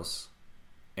Yard House,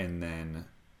 and then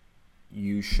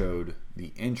you showed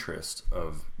the interest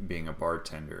of being a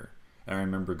bartender. And I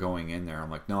remember going in there,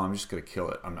 I'm like, no, I'm just going to kill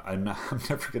it. I'm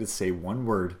never going to say one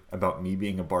word about me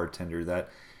being a bartender. That,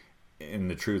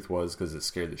 and the truth was, because it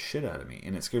scared the shit out of me,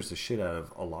 and it scares the shit out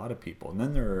of a lot of people. And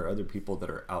then there are other people that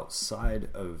are outside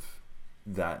of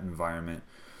that environment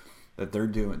that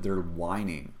they're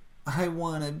whining, I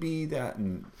want to be that,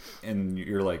 and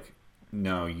you're like,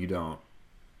 no, you don't.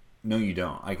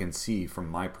 I can see from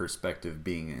my perspective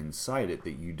being inside it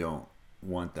that you don't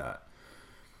want that.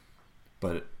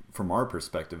 But from our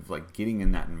perspective, like getting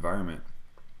in that environment,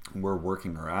 we're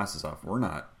working our asses off. We're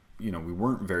not, we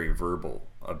weren't very verbal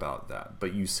about that,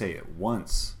 but you say it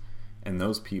once, and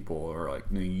those people are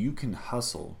like, no, you can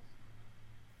hustle.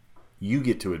 You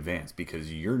get to advance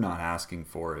because you're not asking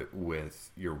for it with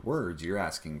your words. You're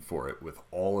asking for it with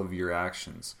all of your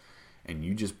actions. And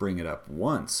you just bring it up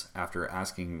once after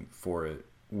asking for it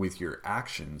with your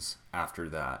actions. After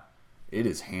that, it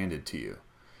is handed to you.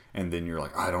 And then you're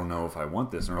like, I don't know if I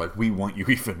want this. And we're like, we want you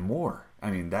even more.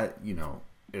 I mean, that,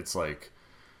 it's like,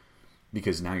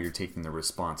 because now you're taking the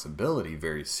responsibility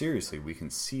very seriously. We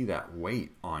can see that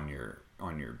weight on your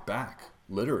back,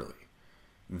 literally,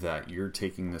 that you're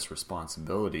taking this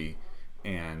responsibility.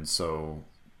 And so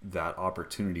that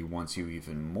opportunity wants you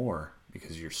even more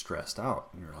because you're stressed out.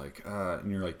 And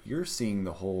you're like, you're seeing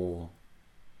the whole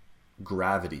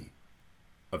gravity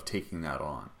of taking that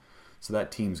on. So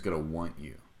that team's going to want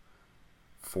you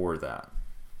for that.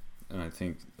 And I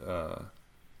think,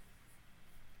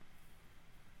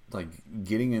 like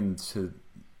getting into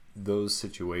those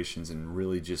situations and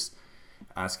really just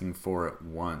asking for it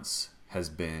once has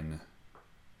been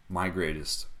my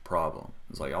greatest problem.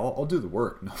 It's like, I'll do the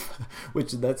work,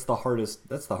 which that's the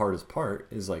hardest part,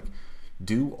 is like,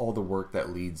 do all the work that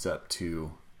leads up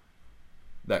to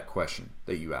that question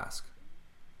that you ask.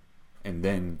 And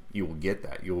then you will get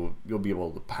that. You'll be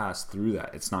able to pass through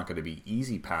that. It's not going to be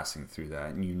easy passing through that.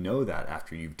 And you know that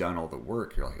after you've done all the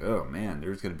work, you're like, oh man,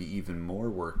 there's going to be even more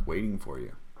work waiting for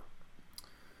you.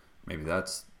 Maybe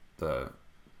that's the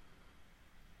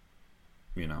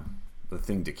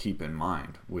thing to keep in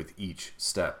mind with each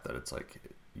step, that it's like,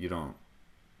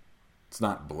 it's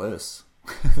not bliss.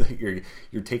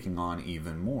 you're taking on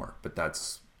even more, but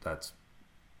that's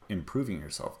improving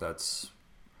yourself. That's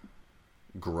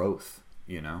growth,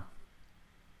 Yeah,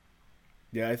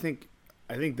 I think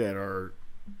that our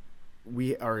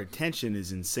attention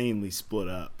is insanely split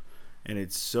up, and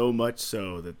it's so much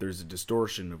so that there's a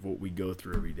distortion of what we go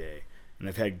through every day. And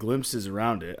I've had glimpses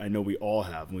around it. I know we all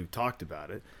have, and we've talked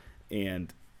about it.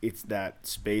 And it's that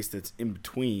space that's in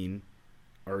between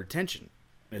our attention.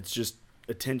 It's just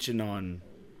attention on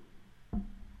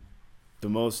the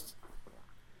most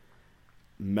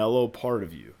mellow part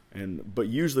of you. But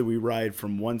usually we ride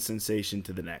from one sensation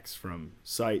to the next, from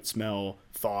sight, smell,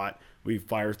 thought. We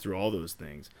fire through all those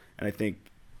things. And I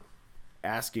think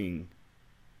asking,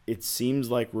 it seems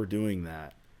like we're doing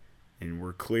that and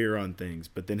we're clear on things.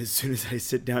 But then as soon as I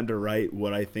sit down to write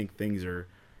what I think things are,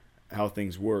 how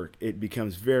things work, it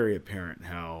becomes very apparent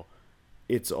how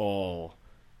it's all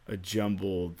a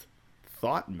jumbled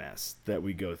thought mess that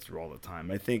we go through all the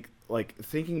time. I think, like,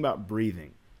 thinking about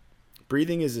breathing.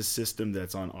 Breathing is a system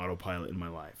that's on autopilot in my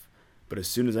life. But as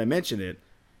soon as I mention it,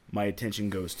 my attention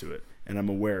goes to it, and I'm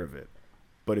aware of it.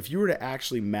 But if you were to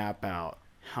actually map out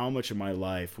how much of my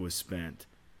life was spent,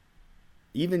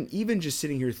 even just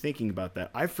sitting here thinking about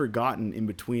that, I've forgotten in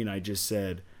between I just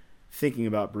said thinking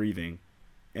about breathing,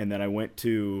 and then I went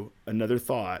to another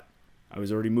thought. I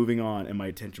was already moving on, and my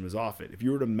attention was off it. If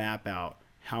you were to map out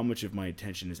how much of my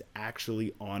attention is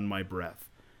actually on my breath,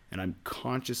 and I'm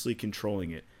consciously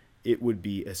controlling it, it would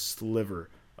be a sliver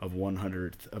of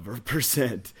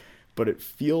 100%. But it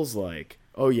feels like,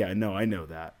 oh yeah, no, I know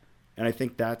that. And I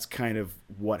think that's kind of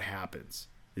what happens,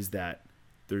 is that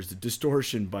there's a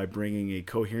distortion by bringing a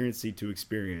coherency to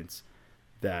experience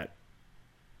that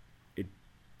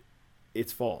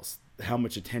it's false. How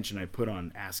much attention I put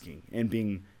on asking and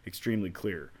being extremely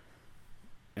clear.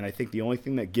 And I think the only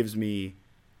thing that gives me,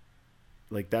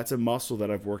 like, that's a muscle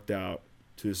that I've worked out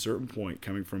to a certain point,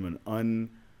 coming from an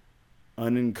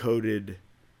unencoded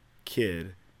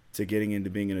kid to getting into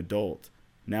being an adult.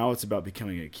 Now it's about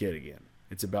becoming a kid again.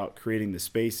 It's about creating the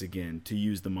space again to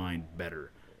use the mind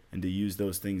better and to use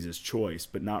those things as choice,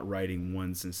 but not riding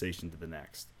one sensation to the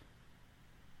next.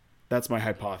 That's my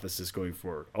hypothesis going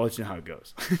forward. I'll let you know how it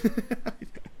goes.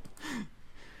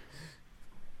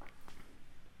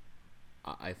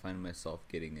 I find myself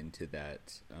getting into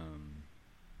that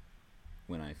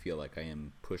when I feel like I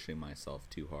am pushing myself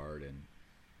too hard and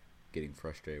getting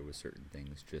frustrated with certain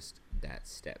things, just that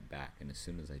step back. And as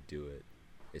soon as I do it,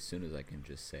 as soon as I can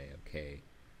just say, okay,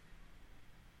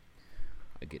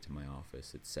 I get to my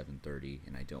office at 7:30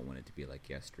 and I don't want it to be like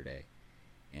yesterday,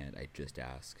 and I just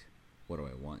ask, what do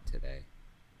I want today?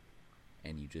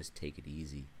 And you just take it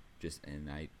easy.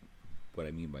 What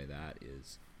I mean by that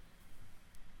is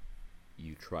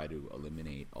you try to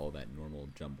eliminate all that normal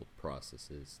jumbled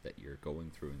processes that you're going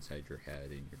through inside your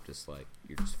head, and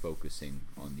you're just focusing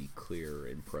on the clear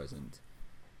and present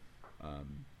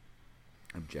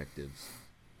objectives.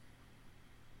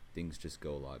 Things just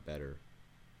go a lot better.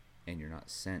 and you're not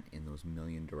sent in those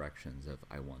million directions of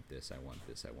I want this, I want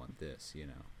this, I want this,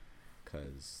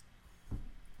 because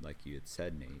like you had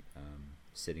said, Nate,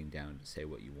 sitting down to say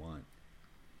what you want,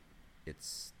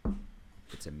 it's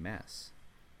a mess,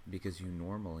 because you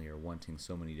normally are wanting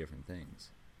so many different things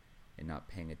and not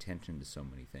paying attention to so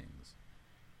many things,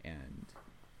 and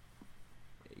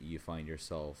you find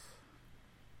yourself,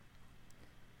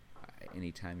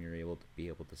 anytime you're able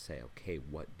to say, okay,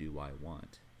 what do I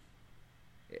want,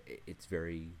 it's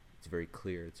very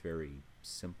clear, it's very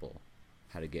simple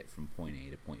how to get from point A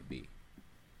to point B.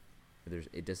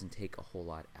 It doesn't take a whole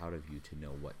lot out of you to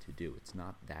know what to do. It's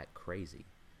not that crazy.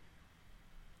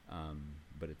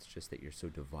 But it's just that you're so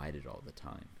divided all the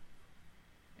time.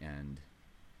 And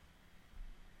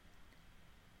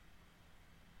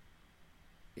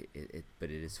but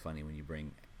it is funny when you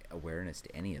bring awareness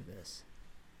to any of this.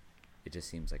 It just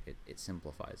seems like it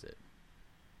simplifies it.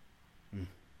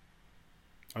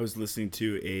 I was listening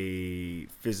to a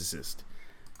physicist,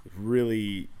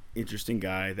 really interesting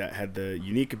guy that had the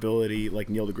unique ability, like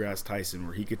Neil deGrasse Tyson,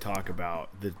 where he could talk about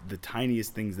the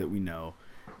tiniest things that we know,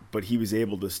 but he was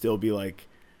able to still be like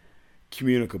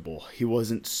communicable. He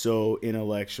wasn't so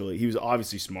intellectually, he was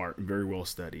obviously smart and very well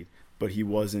studied, but he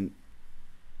wasn't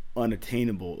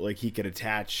unattainable. Like, he could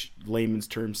attach layman's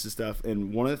terms to stuff.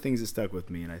 And one of the things that stuck with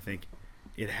me, and I think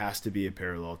it has to be a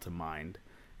parallel to mind,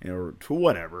 or to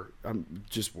whatever,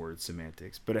 just word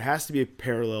semantics, but it has to be a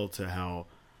parallel to how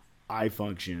I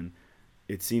function.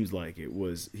 It seems like he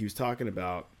was talking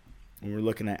about when we're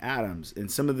looking at atoms and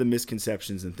some of the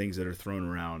misconceptions and things that are thrown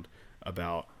around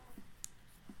about,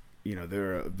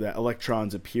 the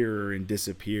electrons appear and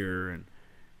disappear. And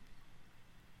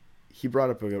he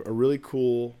brought up a really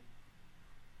cool,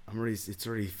 it's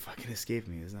already fucking escaped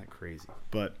me. Isn't that crazy?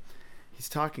 But he's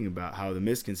talking about how the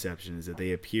misconception is that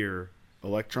they appear,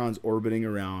 electrons orbiting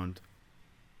around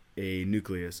a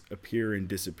nucleus appear and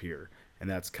disappear. And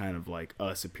that's kind of like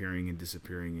us appearing and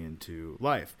disappearing into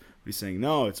life. But he's saying,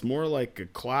 no, it's more like a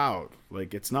cloud.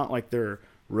 Like, it's not like they're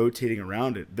rotating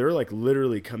around it. They're like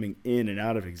literally coming in and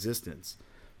out of existence.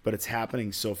 But it's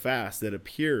happening so fast that it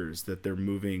appears that they're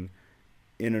moving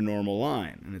in a normal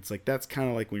line. And it's like, that's kind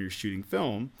of like when you're shooting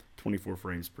film, 24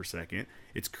 frames per second.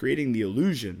 It's creating the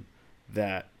illusion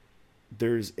that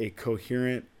there's a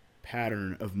coherent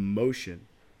pattern of motion.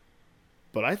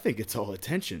 But I think it's all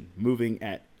attention moving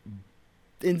at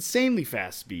insanely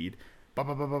fast speed,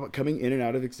 coming in and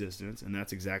out of existence. And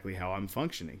that's exactly how I'm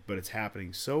functioning. But it's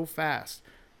happening so fast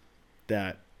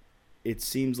that it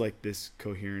seems like this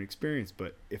coherent experience.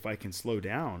 But if I can slow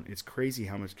down, it's crazy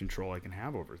how much control I can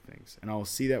have over things. And I'll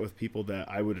see that with people that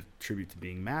I would attribute to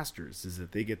being masters, is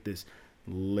that they get this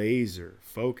laser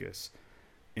focus,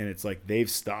 and it's like they've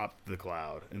stopped the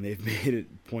cloud and they've made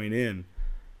it point in.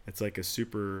 It's like a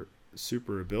super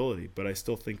ability. But I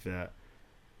still think that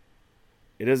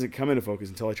it doesn't come into focus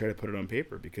until I try to put it on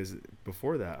paper, because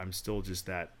before that, I'm still just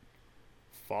that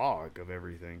fog of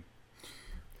everything.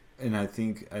 And I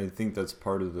think that's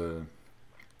part of the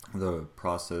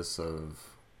process of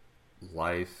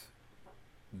life,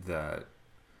 that,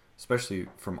 especially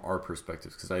from our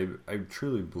perspectives, because I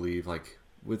truly believe, like,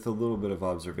 with a little bit of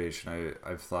observation,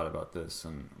 I've thought about this,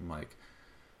 and I'm like,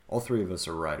 all three of us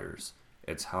are writers.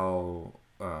 It's how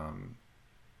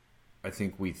I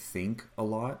think we think a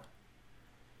lot,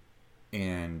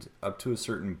 and up to a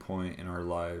certain point in our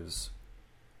lives,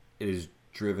 it has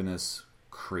driven us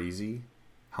crazy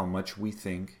how much we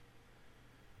think,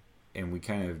 and we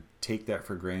kind of take that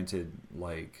for granted,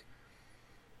 like,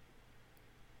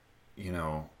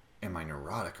 am I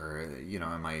neurotic, or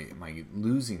am I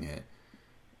losing it?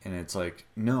 And it's like,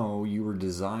 no, you were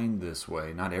designed this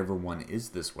way. Not everyone is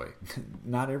this way.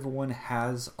 Not everyone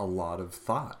has a lot of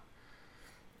thought,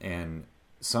 and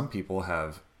some people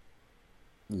have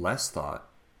less thought,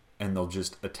 and they'll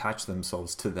just attach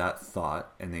themselves to that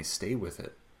thought and they stay with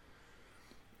it.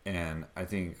 And I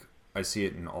think I see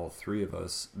it in all three of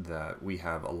us, that we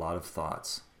have a lot of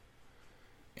thoughts,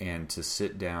 and to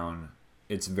sit down,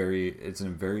 it's a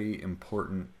very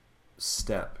important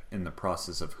step in the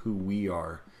process of who we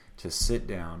are, to sit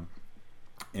down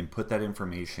and put that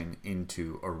information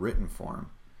into a written form.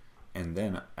 And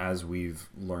then, as we've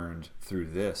learned through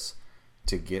this,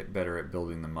 to get better at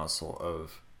building the muscle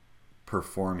of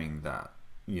performing that,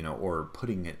 or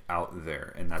putting it out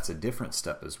there. And that's a different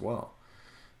step as well.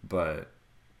 But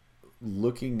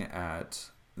looking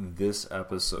at this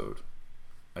episode,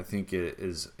 I think it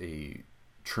is a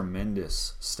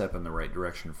tremendous step in the right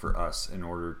direction for us, in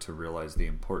order to realize the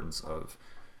importance of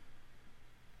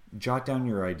jot down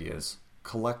your ideas,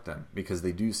 collect them, because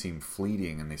they do seem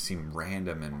fleeting and they seem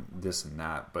random and this and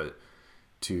that, but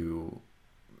to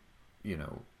you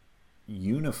know,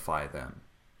 unify them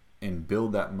and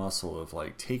build that muscle of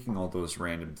like taking all those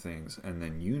random things and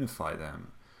then unify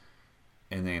them,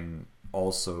 and then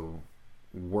also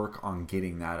work on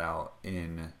getting that out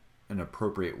in an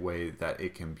appropriate way that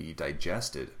it can be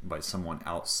digested by someone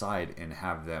outside and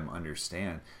have them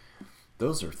understand.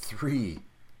 Those are three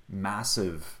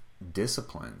massive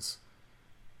disciplines,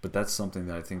 but that's something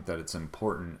that I think that it's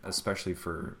important, especially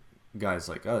for guys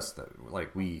like us, that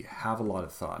like we have a lot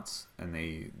of thoughts and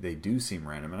they do seem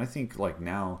random. And I think like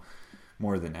now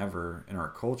more than ever in our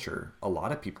culture, a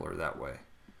lot of people are that way,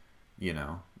 you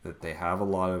know, that they have a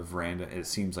lot of random, it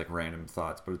seems like random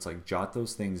thoughts, but it's like jot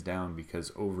those things down,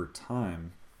 because over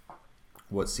time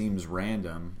what seems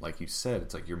random, like you said,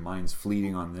 it's like your mind's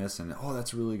fleeting on this and oh,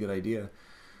 that's a really good idea.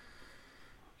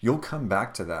 You'll come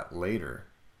back to that later,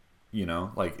 you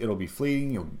know, like it'll be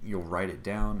fleeting, you'll write it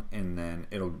down and then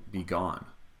it'll be gone.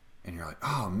 And you're like,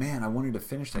 oh man, I wanted to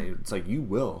finish that. It's like you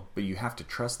will, but you have to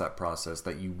trust that process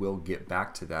that you will get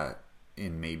back to that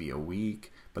in maybe a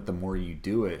week. But the more you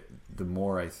do it, the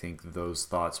more I think those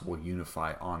thoughts will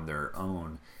unify on their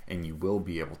own, and you will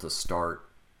be able to start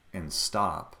and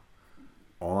stop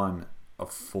on a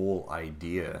full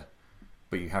idea.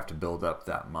 But you have to build up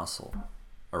that muscle,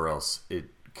 or else it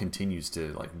continues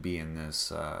to like be in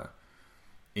this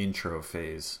intro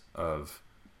phase of,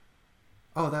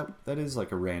 oh, that is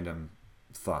like a random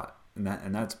thought,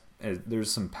 and that's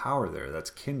there's some power there that's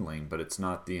kindling, but it's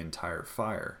not the entire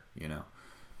fire, you know.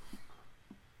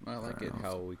 I like it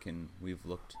how we've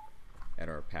looked at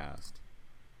our past.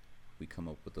 We come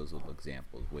up with those little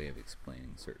examples, way of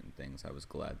explaining certain things. I was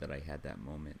glad that I had that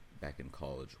moment back in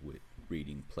college with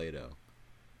reading Plato,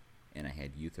 and I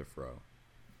had Euthyphro,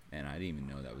 and I didn't even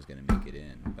know that was going to make it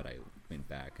in, but I went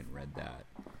back and read that,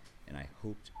 and I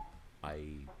hoped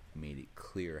I made it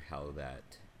clear how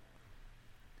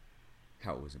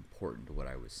it was important to what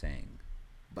I was saying.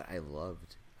 But I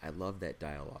loved that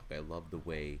dialogue. I loved the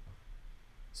way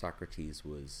Socrates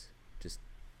was just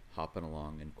hopping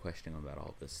along and questioning about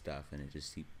all this stuff, and it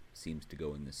just seems to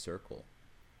go in this circle,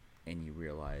 and you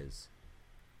realize,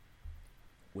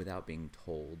 without being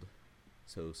told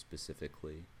so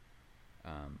specifically,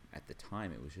 at the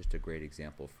time it was just a great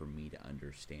example for me to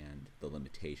understand the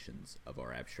limitations of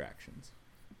our abstractions,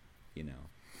 you know.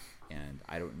 And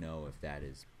I don't know if that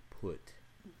is put,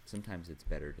 sometimes it's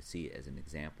better to see it as an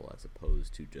example as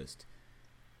opposed to just,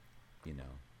 you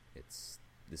know, this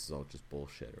is all just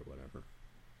bullshit or whatever.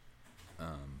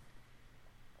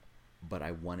 But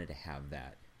I wanted to have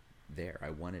that there.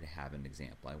 I wanted to have an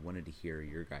example. I wanted to hear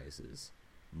your guys'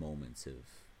 moments of,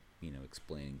 you know,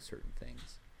 explaining certain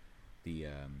things.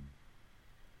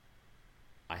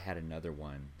 I had another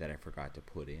one that I forgot to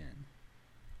put in,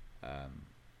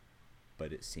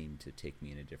 but it seemed to take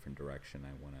me in a different direction.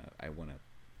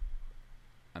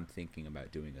 I'm thinking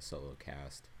about doing a solo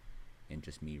cast and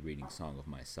just me reading Song of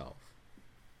Myself,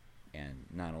 and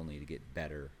not only to get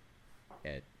better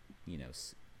at, you know,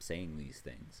 saying these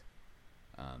things,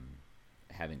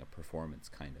 having a performance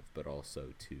kind of, but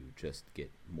also to just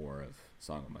get more of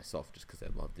Song of Myself just because I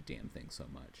love the damn thing so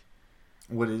much.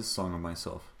 What is Song of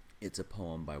Myself? It's a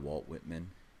poem by Walt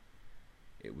Whitman.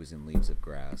 It was in Leaves of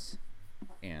Grass,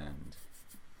 and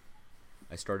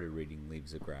I started reading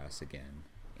Leaves of Grass again,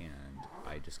 and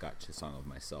I just got to Song of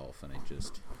Myself, and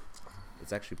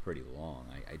it's actually pretty long.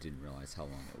 I didn't realize how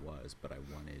long it was, but I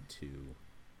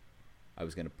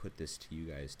was going to put this to you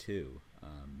guys too.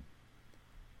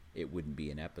 It wouldn't be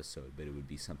an episode, but it would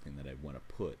be something that I'd want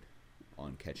to put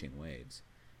on Catching Waves,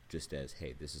 just as,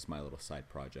 hey, this is my little side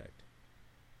project.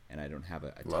 And I don't have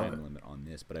a time limit on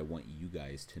this, but I want you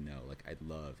guys to know, like, I'd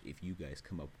love if you guys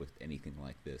come up with anything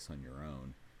like this on your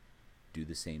own, do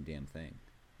the same damn thing,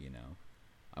 you know?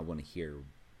 I want to hear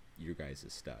your guys'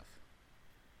 stuff.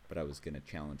 But I was going to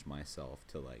challenge myself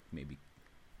to, like, maybe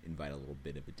invite a little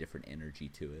bit of a different energy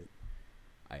to it.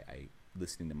 I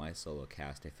listening to my solo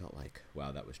cast, I felt like,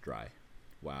 wow, that was dry.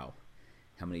 Wow.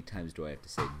 How many times do I have to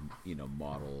say, you know,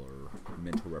 model or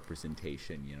mental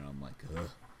representation? You know, I'm like,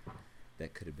 ugh.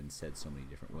 That could have been said so many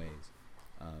different ways.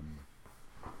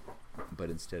 But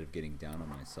instead of getting down on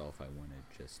myself, I wanted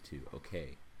just to,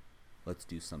 okay, let's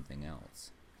do something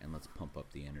else, and let's pump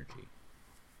up the energy.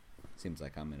 Seems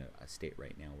like I'm in a state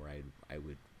right now where I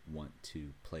would want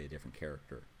to play a different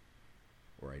character,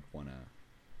 or I'd want to,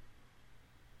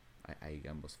 I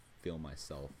almost feel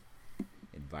myself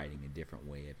inviting a different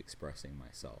way of expressing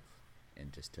myself,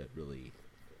 and just to really,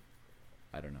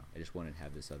 I don't know, I just wanted to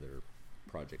have this other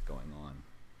project going on,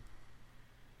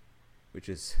 which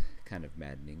is kind of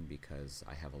maddening because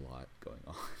I have a lot going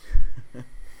on. God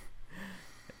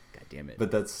damn it.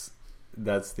 But that's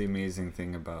that's the amazing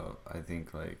thing about, I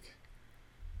think, like,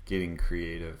 getting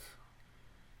creative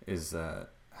is that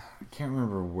I can't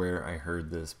remember where I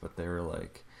heard this, but they were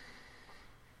like,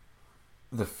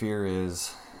 the fear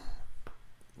is,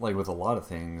 like, with a lot of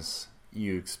things,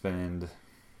 you expend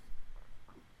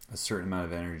a certain amount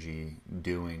of energy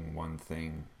doing one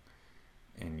thing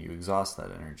and you exhaust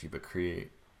that energy. But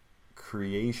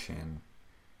creation,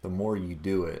 the more you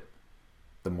do it,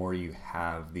 the more you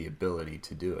have the ability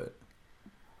to do it.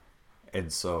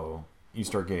 And so you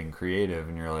start getting creative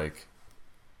and you're like,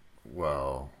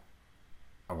 well,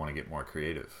 I want to get more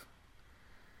creative.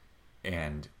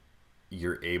 And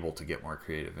you're able to get more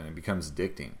creative, and it becomes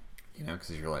addicting, you know,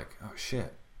 because you're like, oh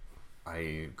shit,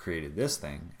 I created this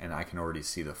thing and I can already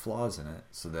see the flaws in it.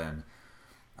 So then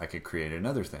I could create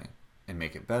another thing and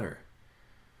make it better.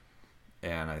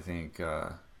 And I think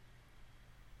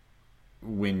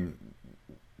when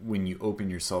you open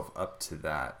yourself up to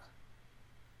that,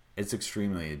 it's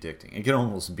extremely addicting. It can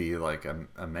almost be like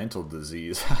a mental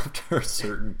disease after a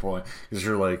certain point, because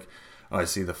you're like, oh, I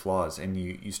see the flaws, and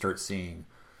you start seeing,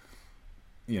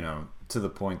 you know, to the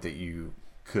point that you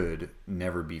could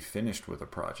never be finished with a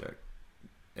project.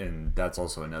 And that's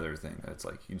also another thing that's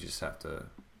like, you just have to,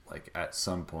 like, at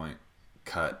some point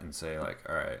cut and say, like,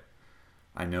 all right,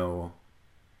 I know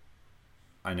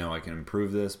I can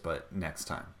improve this, but next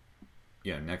time,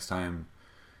 next time.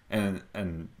 And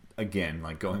again,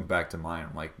 like, going back to mine,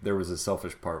 I'm like, there was a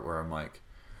selfish part where I'm like,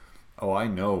 oh, I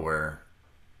know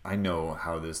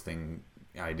how this thing,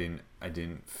 I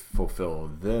didn't fulfill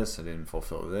this,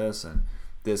 and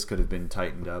this could have been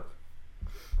tightened up.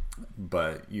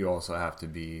 But you also have to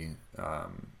be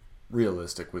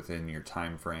realistic within your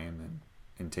time frame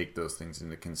and take those things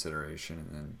into consideration,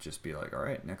 and then just be like, all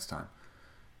right, next time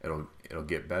it'll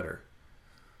get better.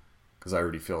 Because I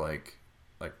already feel like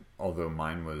although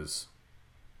mine was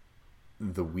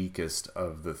the weakest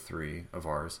of the three of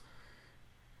ours,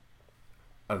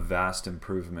 a vast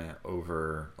improvement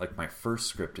over, like, my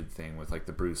first scripted thing with, like,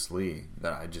 the Bruce Lee,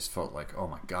 that I just felt like, oh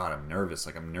my god, I'm nervous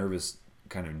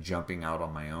kind of jumping out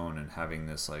on my own and having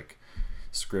this, like,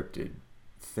 scripted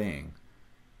thing.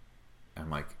 And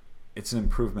I'm like, it's an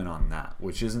improvement on that,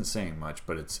 which isn't saying much,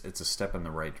 but it's a step in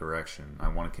the right direction. I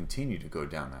want to continue to go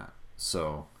down that.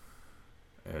 So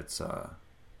it's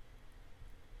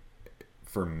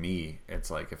for me, it's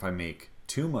like, if I make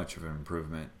too much of an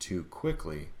improvement too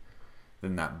quickly,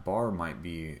 then that bar might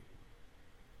be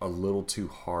a little too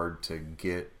hard to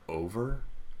get over,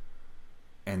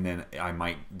 and then I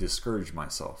might discourage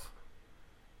myself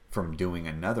from doing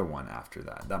another one after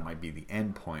that. That might be the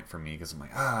end point for me, because I'm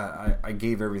like, I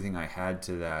gave everything I had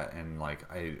to that, and, like,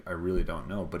 I really don't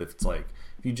know. But if it's like,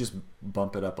 if you just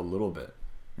bump it up a little bit,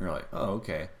 you're like, oh,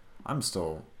 okay, I'm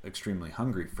still extremely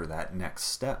hungry for that next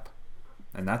step.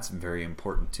 And that's very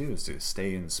important too, is to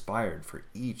stay inspired for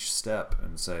each step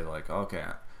and say, like, okay,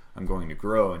 I'm going to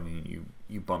grow, and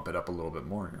you bump it up a little bit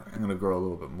more. And you're like, I'm going to grow a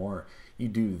little bit more. You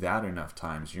do that enough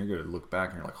times, and you're going to look back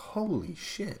and you're like, holy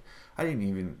shit, that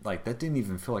didn't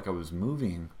even feel like I was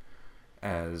moving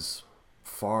as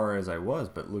far as I was,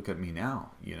 but look at me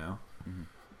now, you know? Mm-hmm.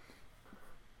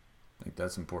 I think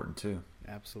that's important too.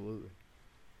 Absolutely.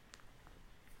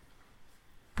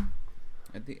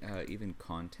 I think even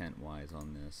content-wise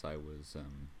on this, I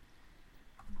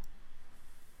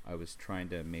was trying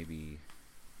to maybe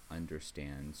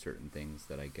understand certain things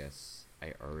that I guess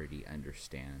I already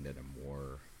understand at a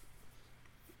more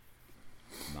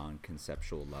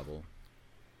non-conceptual level,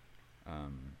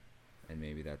 and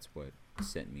maybe that's what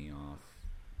sent me off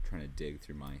trying to dig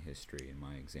through my history and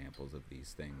my examples of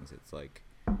these things. It's like,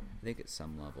 I think at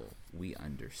some level we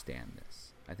understand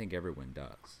this. I think everyone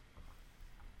does.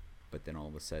 But then all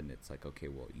of a sudden it's like, okay,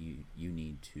 well, you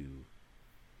need to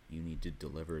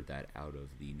deliver that out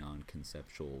of the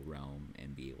non-conceptual realm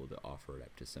and be able to offer it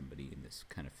up to somebody in this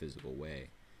kind of physical way.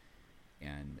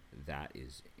 And that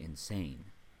is insane,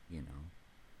 you know.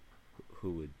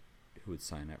 Who would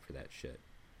sign up for that shit?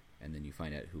 And then you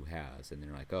find out who has, and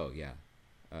they're like, oh yeah,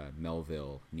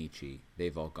 Melville, Nietzsche,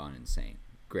 they've all gone insane.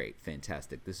 Great,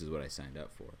 fantastic. This is what I signed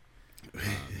up for.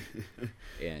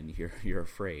 And you're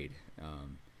afraid.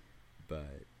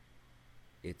 But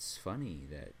it's funny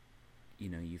that, you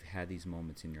know, you've had these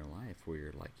moments in your life where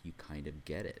you're like, you kind of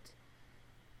get it.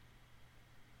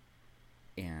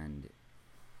 And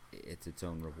it's its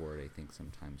own reward, I think,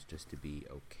 sometimes, just to be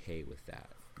okay with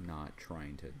that. Not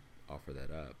trying to offer that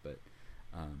up, but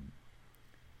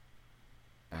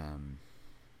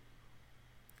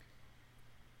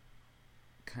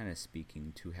kind of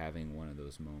speaking to having one of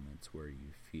those moments where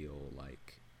you feel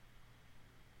like,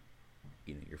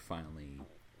 you know, you're finally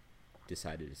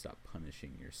decided to stop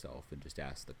punishing yourself and just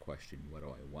ask the question, what do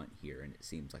I want here? And it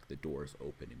seems like the doors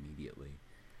open immediately.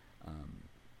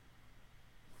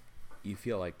 You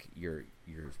feel like you're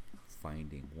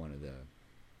finding one of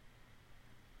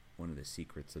the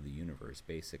secrets of the universe,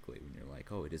 basically, when you're like,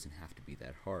 oh, it doesn't have to be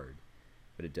that hard.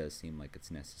 But it does seem like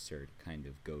it's necessary to kind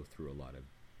of go through a lot of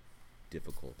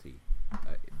difficulty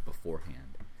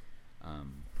beforehand.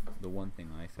 The one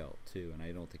thing I felt too, and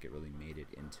I don't think it really made it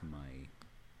into my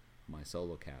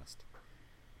solo cast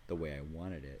the way I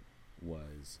wanted it,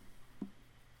 was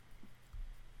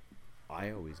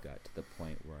I always got to the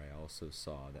point where I also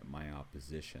saw that my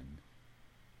opposition,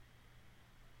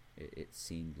 it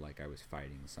seemed like I was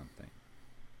fighting something.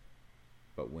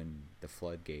 But when the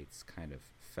floodgates kind of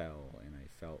fell and I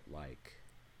felt like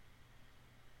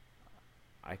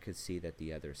I could see that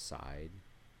the other side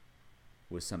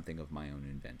was something of my own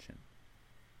invention.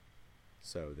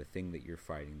 So the thing that you're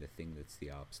fighting, the thing that's the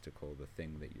obstacle, the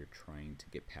thing that you're trying to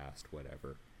get past,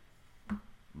 whatever,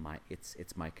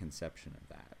 it's my conception of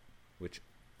that, which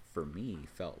for me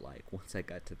felt like, once I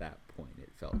got to that point,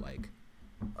 it felt like,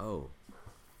 oh,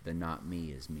 the not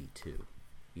me is me too,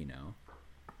 you know?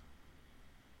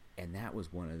 And that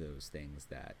was one of those things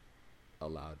that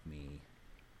allowed me,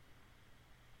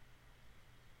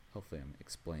 hopefully I'm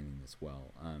explaining this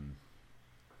well,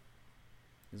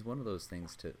 is one of those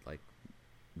things to, like,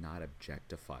 not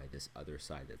objectify this other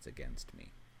side that's against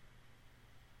me.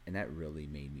 And that really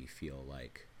made me feel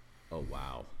like, oh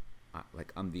wow,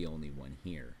 I'm the only one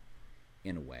here,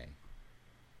 in a way.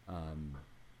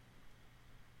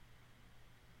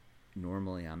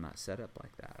 Normally I'm not set up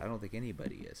like that. I don't think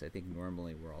anybody is. I think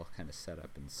normally we're all kind of set up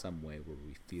in some way where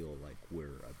we feel like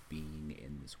we're a being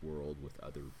in this world with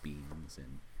other beings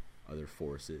and other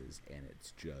forces, and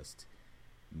it's just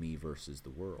me versus the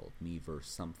world, me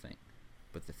versus something.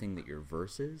 But the thing that you're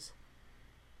versus,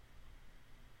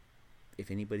 if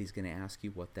anybody's going to ask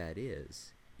you what that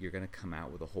is, you're going to come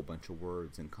out with a whole bunch of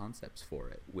words and concepts for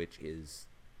it, which is,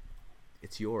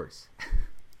 it's yours.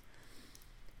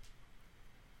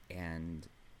 And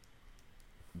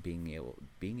being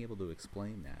able to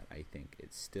explain that, I think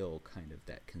it's still kind of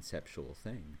that conceptual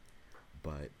thing.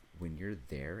 But when you're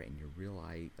there and you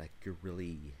realize, like, you're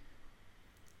really,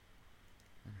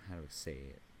 I don't know how to say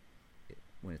it,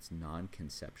 when it's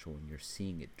non-conceptual and you're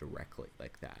seeing it directly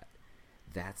like that,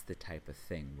 that's the type of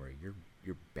thing where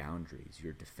your boundaries,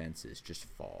 your defenses just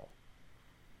fall.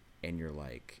 And you're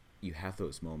like, you have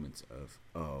those moments of,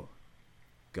 oh,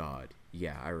 God,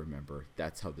 yeah, I remember.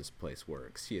 That's how this place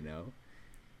works, you know?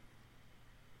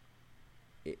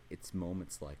 It's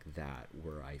moments like that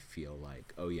where I feel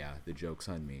like, oh yeah, the joke's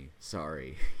on me.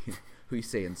 Sorry. Who you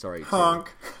saying sorry to?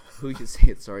 Honk. Who you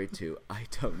saying sorry to? I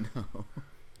don't know.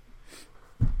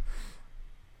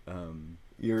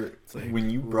 When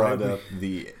you brought up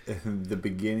the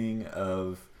beginning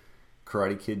of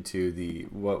Karate Kid 2,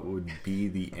 what would be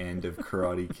the end of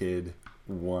Karate Kid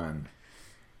 1,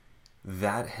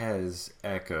 that has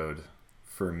echoed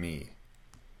for me.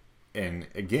 And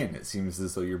again, it seems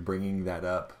as though you're bringing that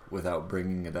up without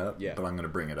bringing it up, yeah. But I'm going to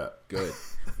bring it up. Good.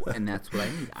 And that's what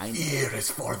I need. Fear is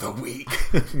for the weak.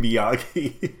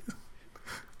 Miyagi.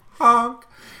 Honk.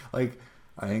 Like,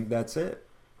 I think that's it.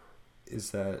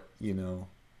 Is that, you know,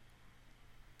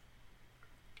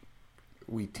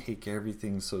 we take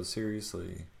everything so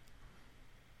seriously.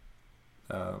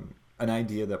 An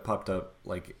idea that popped up,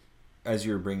 like, as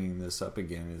you're bringing this up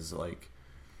again, is like,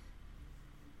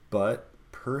 but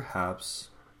perhaps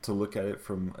to look at it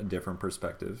from a different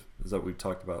perspective, is that we've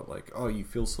talked about, like, oh, you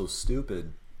feel so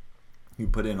stupid. You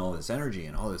put in all this energy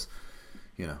and all this,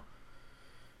 you know,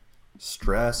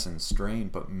 stress and strain,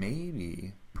 but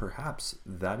maybe, perhaps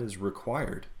that is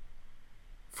required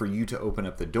for you to open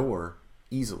up the door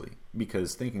easily.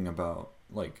 Because thinking about,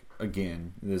 like,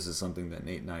 again, this is something that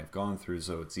Nate and I have gone through,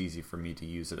 so it's easy for me to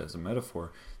use it as a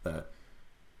metaphor, that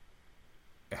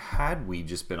had we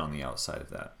just been on the outside of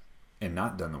that and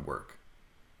not done the work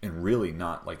and really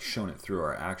not, like, shown it through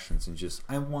our actions and just,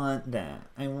 I want that,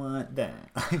 I want that,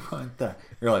 I want that.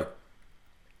 You're like,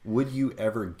 would you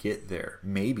ever get there?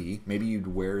 Maybe you'd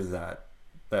wear that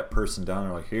person down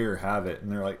and like, here, have it.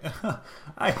 And they're like,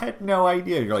 I had no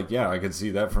idea. You're like, yeah, I could see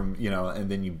that from, you know, and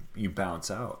then you bounce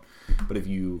out. But if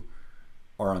you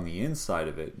are on the inside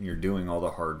of it and you're doing all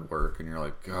the hard work and you're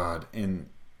like, God, and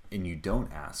you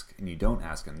don't ask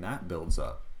and that builds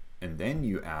up. And then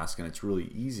you ask and it's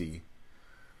really easy.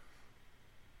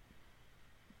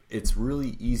 It's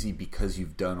really easy because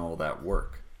you've done all that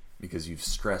work, because you've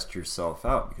stressed yourself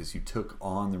out, because you took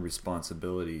on the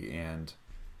responsibility and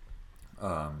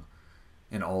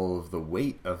all of the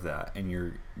weight of that, and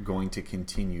you're going to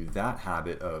continue that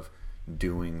habit of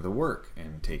doing the work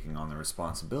and taking on the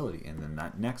responsibility, and then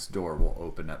that next door will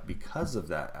open up because of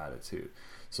that attitude.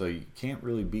 So you can't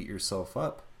really beat yourself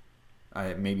up.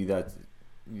 Maybe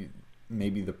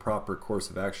the proper course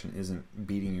of action isn't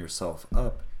beating yourself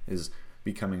up, is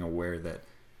becoming aware that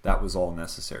that was all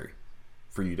necessary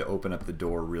for you to open up the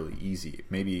door really easy.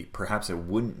 Perhaps it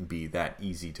wouldn't be that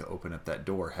easy to open up that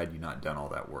door had you not done all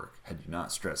that work, had you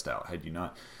not stressed out, had you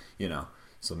not,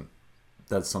 so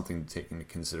that's something to take into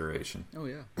consideration. Oh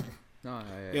yeah. No,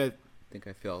 I think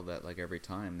I feel that like every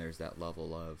time there's that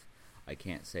level of, I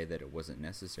can't say that it wasn't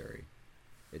necessary.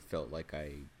 It felt like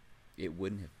it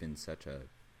wouldn't have been such a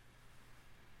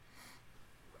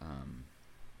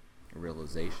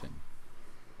realization,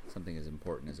 something as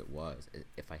important as it was,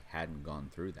 if I hadn't gone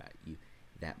through that.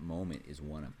 That moment is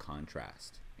one of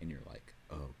contrast, and you're like,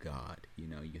 oh God, you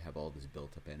have all this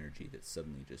built up energy that's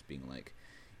suddenly just being like,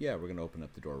 yeah, we're gonna open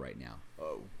up the door right now.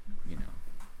 Oh, you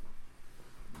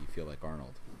feel like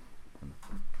Arnold.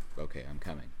 Okay, I'm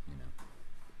coming.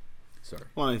 Sorry.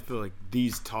 Well, I feel like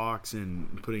these talks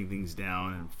and putting things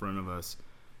down in front of us,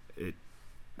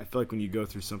 I feel like when you go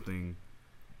through something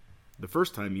the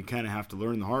first time, you kind of have to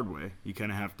learn the hard way. You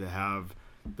kind of have to have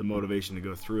the motivation to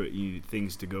go through it. You need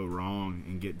things to go wrong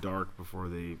and get dark before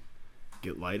they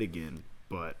get light again.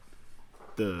 But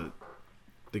the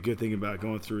good thing about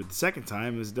going through it the second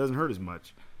time is it doesn't hurt as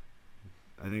much.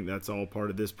 I think that's all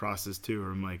part of this process too. Where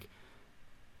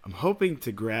I'm hoping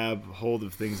to grab hold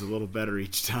of things a little better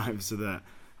each time, so that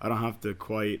I don't have to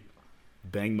quite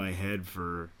bang my head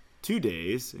for 2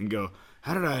 days and go,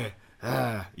 how did I,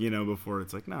 before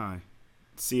it's like, no, I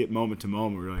see it moment to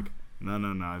moment. We're like, no,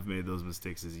 I've made those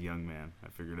mistakes as a young man. I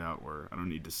figured out where I don't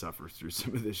need to suffer through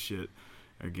some of this shit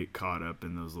or get caught up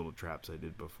in those little traps I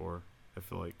did before. I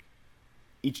feel like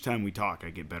each time we talk, I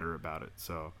get better about it.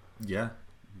 So yeah.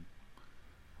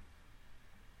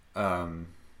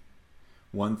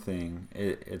 One thing,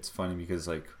 it's funny because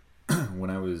like when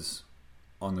I was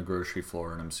on the grocery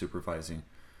floor and I'm supervising,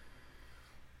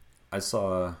 I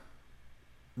saw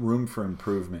room for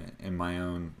improvement in my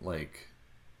own like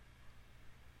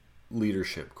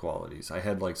leadership qualities. I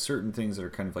had like certain things that are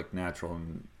kind of like natural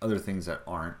and other things that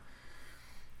aren't.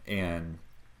 And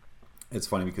it's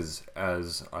funny because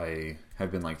as I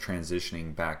have been like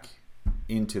transitioning back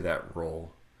into that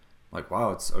role, like,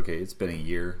 wow, it's been a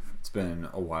year. It's been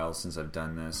a while since I've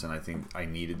done this, and I think I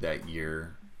needed that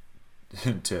year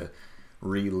to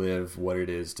relive what it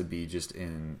is to be just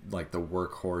in like the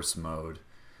workhorse mode.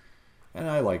 And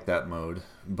I like that mode,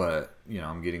 but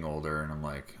I'm getting older, and I'm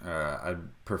like, I'd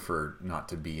prefer not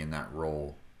to be in that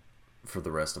role for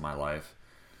the rest of my life.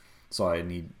 So I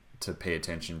need to pay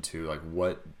attention to like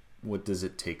what does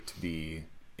it take to be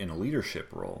in a leadership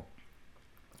role.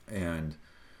 And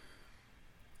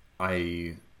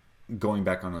going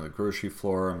back onto the grocery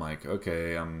floor, I'm like,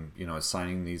 okay, I'm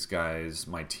assigning these guys,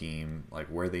 my team, like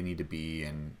where they need to be,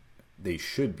 and they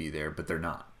should be there, but they're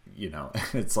not.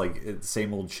 It's like it's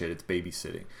same old shit. It's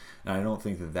babysitting, and I don't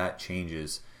think that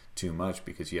changes too much,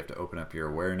 because you have to open up your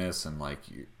awareness and like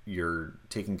you're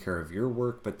taking care of your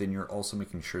work, but then you're also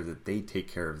making sure that they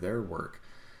take care of their work.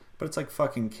 But it's like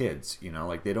fucking kids,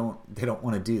 like they don't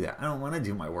want to do that. I don't want to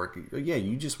do my work. Yeah,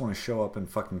 you just want to show up and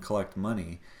fucking collect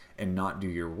money and not do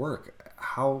your work.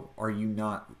 How are you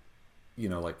not,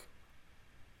 like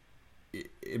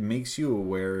it makes you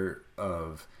aware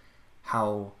of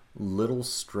how little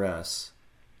stress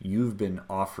you've been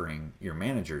offering your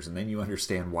managers, and then you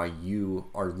understand why you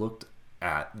are looked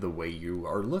at the way you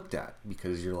are looked at,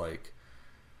 because you're like,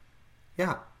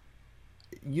 yeah,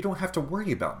 you don't have to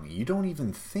worry about me. You don't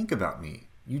even think about me.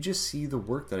 You just see the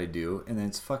work that I do, and then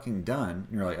it's fucking done.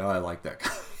 And you're like, oh, I like that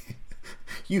guy.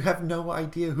 You have no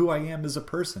idea who I am as a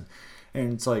person.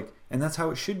 And it's like, and that's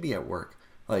how it should be at work.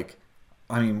 Like,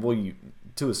 I mean, well,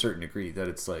 to a certain degree, that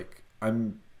it's like,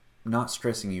 I'm not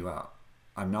stressing you out.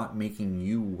 I'm not making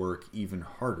you work even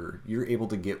harder. You're able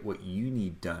to get what you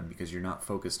need done because you're not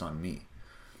focused on me.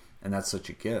 And that's such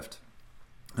a gift.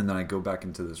 And then I go back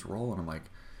into this role and I'm like,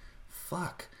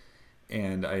 fuck.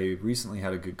 And I recently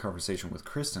had a good conversation with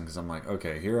Kristen, because I'm like,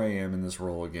 okay, here I am in this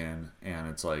role again. And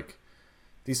it's like,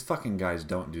 these fucking guys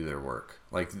don't do their work.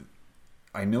 Like,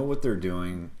 I know what they're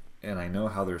doing, and I know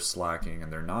how they're slacking,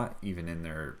 and they're not even in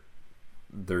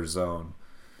their zone.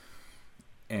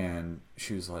 And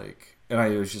she was like, and I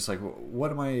was just like,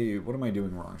 what am I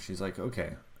doing wrong? She's like,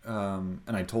 okay. And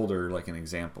I told her like an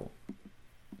example.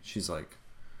 She's like,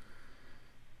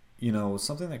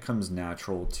 something that comes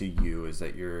natural to you is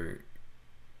that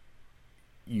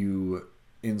you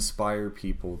inspire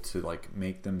people to like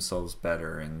make themselves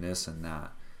better and this and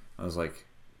that. I was like,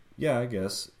 yeah, I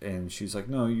guess. And she's like,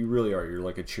 no, you really are. You're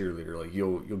like a cheerleader. Like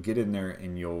you'll get in there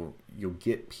and you'll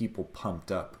get people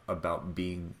pumped up about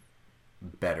being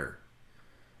better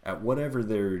at whatever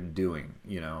they're doing,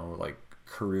 like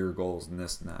career goals and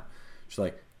this and that. She's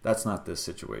like, that's not this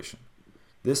situation.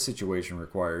 This situation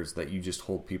requires that you just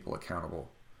hold people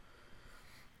accountable.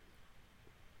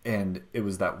 And it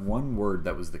was that one word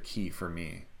that was the key for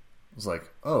me. It was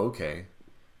like, oh, okay.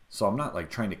 So I'm not like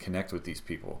trying to connect with these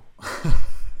people.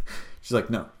 She's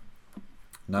like, no,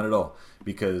 not at all.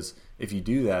 Because if you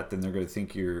do that, then they're going to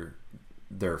think you're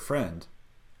their friend.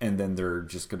 And then they're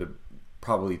just going to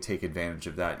probably take advantage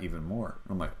of that even more.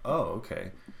 I'm like, oh,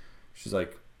 okay. She's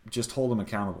like, just hold them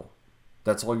accountable.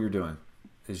 That's all you're doing,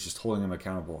 is just holding them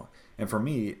accountable. And for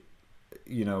me,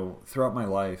 throughout my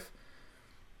life,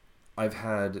 I've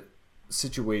had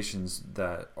situations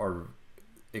that are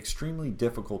extremely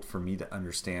difficult for me to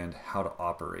understand how to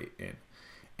operate in.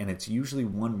 And it's usually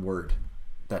one word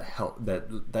that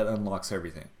unlocks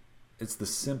everything. It's the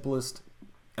simplest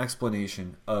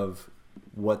explanation of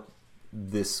what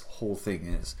this whole thing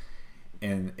is.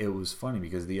 And it was funny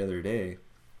because the other day,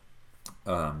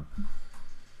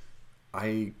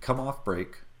 I come off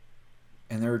break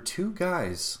and there are two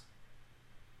guys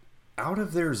out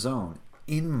of their zone,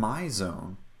 in my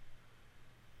zone,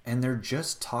 and they're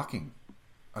just talking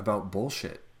about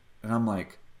bullshit. And I'm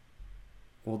like,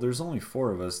 well, there's only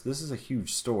 4 of us. This is a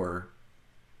huge store.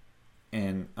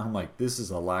 And I'm like, this is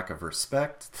a lack of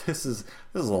respect. This is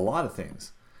a lot of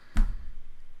things.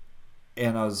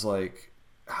 And I was like,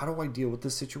 how do I deal with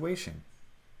this situation?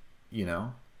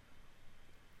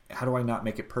 How do I not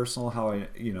make it personal? And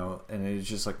it's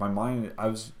just like my mind, I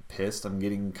was pissed. I'm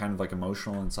getting kind of like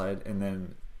emotional inside. And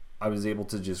then I was able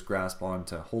to just grasp on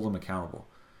to hold them accountable.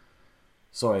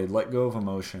 So I let go of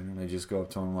emotion and I just go up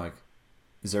to them like,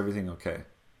 is everything okay?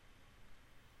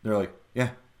 They're like,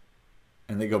 yeah.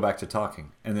 And they go back to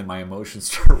talking. And then my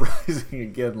emotions start rising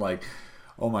again like,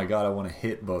 oh my God, I want to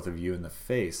hit both of you in the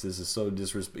face. This is so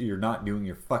disrespectful. You're not doing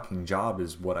your fucking job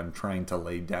is what I'm trying to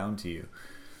lay down to you.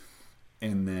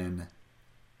 And then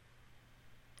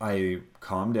I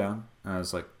calmed down and I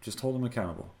was like, just hold them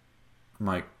accountable. I'm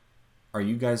like, are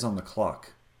you guys on the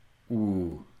clock?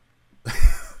 Ooh.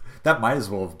 That might as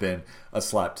well have been a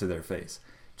slap to their face.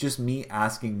 Just me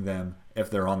asking them if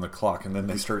they're on the clock, and then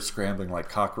they start scrambling like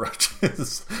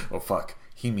cockroaches. Oh, fuck.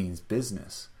 He means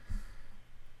business.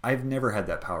 I've never had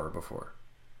that power before.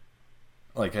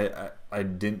 Like, I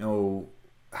didn't know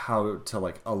how to,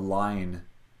 like, align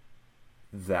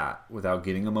that without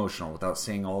getting emotional, without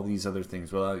saying all these other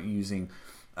things, without using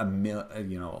a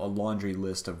laundry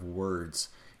list of words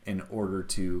in order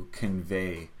to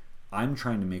convey, I'm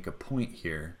trying to make a point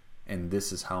here, and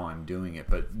this is how I'm doing it.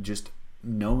 But just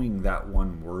knowing that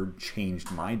one word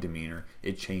changed my demeanor.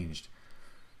 It changed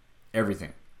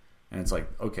everything. And it's like,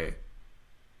 okay,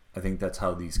 I think that's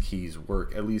how these keys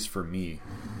work, at least for me.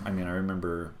 I mean, I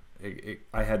remember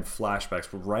I had flashbacks,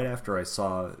 but right after I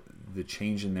saw the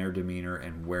change in their demeanor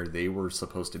and where they were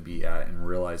supposed to be at, and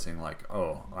realizing like,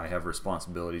 oh, I have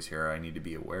responsibilities here I need to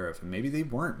be aware of. And maybe they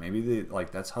weren't. Maybe they,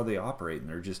 like, that's how they operate,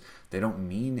 and they don't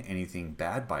mean anything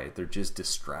bad by it. They're just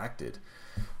distracted.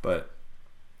 But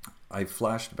I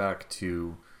flashed back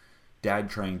to Dad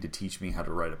trying to teach me how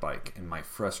to ride a bike and my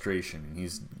frustration, and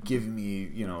he's giving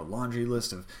me, a laundry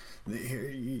list of,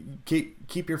 here,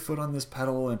 keep your foot on this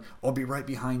pedal and I'll be right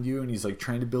behind you. And he's like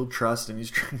trying to build trust, and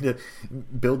he's trying to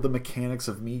build the mechanics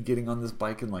of me getting on this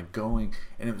bike and like going,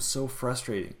 and it was so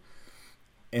frustrating.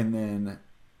 And then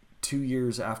 2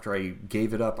 years after I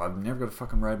gave it up, I'm never gonna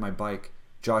fucking ride my bike,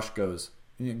 Josh goes,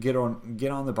 get on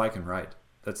the bike and ride.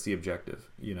 That's the objective.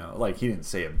 Like, he didn't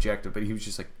say objective, but he was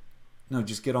just like, no,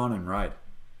 just get on and ride.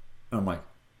 And I'm like,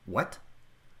 what?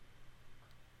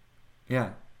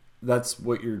 Yeah, that's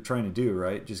what you're trying to do,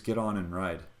 right? Just get on and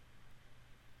ride.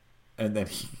 And then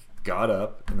he got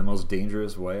up in the most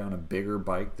dangerous way on a bigger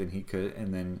bike than he could,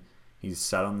 and then he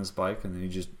sat on this bike, and then he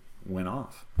just went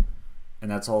off.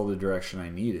 And that's all the direction I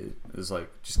needed. It was like,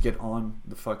 just get on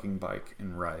the fucking bike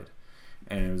and ride.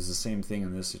 And it was the same thing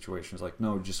in this situation. It's like,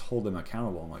 no, just hold them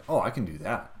accountable. I'm like, oh, I can do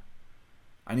that.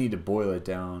 I need to boil it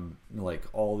down, like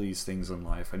all these things in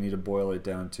life. I need to boil it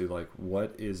down to like,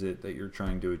 what is it that you're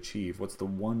trying to achieve? What's the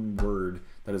one word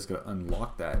that is going to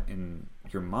unlock that in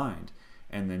your mind?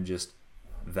 And then just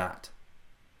that.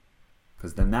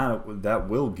 Because then that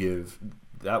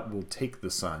will take the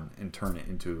sun and turn it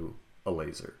into a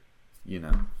laser,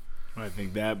 I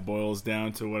think that boils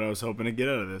down to what I was hoping to get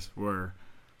out of this, where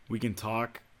we can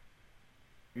talk,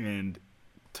 and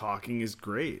talking is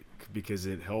great because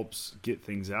it helps get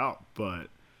things out. But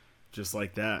just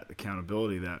like that,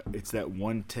 accountability, that it's that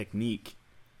one technique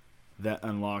that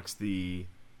unlocks the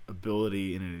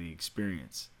ability and the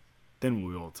experience, then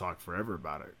we will talk forever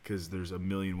about it, because there's a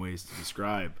million ways to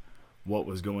describe what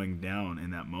was going down in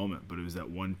that moment, but it was that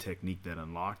one technique that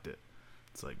unlocked it.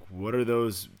 It's like, what are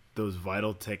those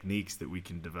vital techniques that we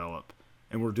can develop?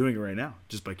 And we're doing it right now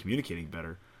just by communicating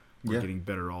better. We're getting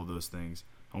better at all those things.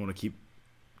 I want to keep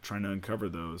trying to uncover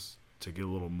those to get a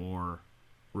little more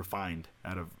refined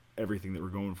out of everything that we're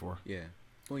going for. Yeah.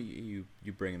 Well, you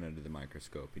bring it under the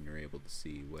microscope, and you're able to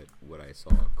see what I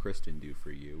saw Kristen do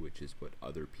for you, which is what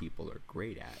other people are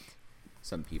great at.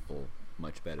 Some people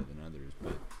much better than others,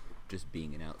 but just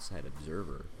being an outside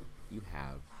observer, you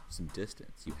have some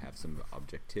distance, you have some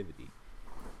objectivity.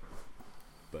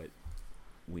 But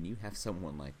when you have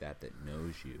someone like that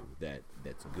knows you,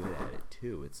 that's good at it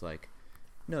too, it's like,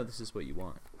 no, this is what you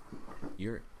want.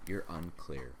 You're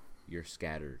unclear. You're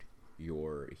scattered.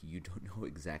 You don't know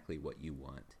exactly what you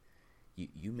want.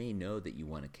 You may know that you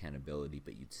want accountability,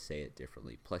 but you'd say it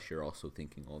differently. Plus, you're also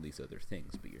thinking all these other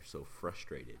things, but you're so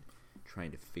frustrated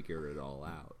trying to figure it all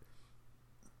out.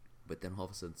 But then all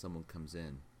of a sudden someone comes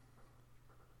in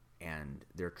and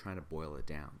they're trying to boil it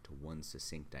down to one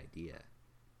succinct idea.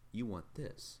 You want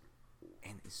this.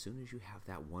 And as soon as you have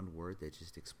that one word that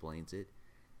just explains it,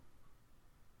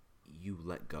 you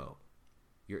let go.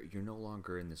 You're no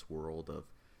longer in this world of,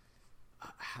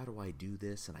 how do I do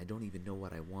this? And I don't even know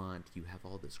what I want. You have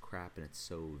all this crap and it's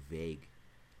so vague.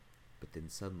 But then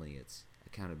suddenly it's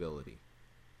accountability.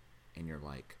 And you're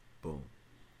like, boom.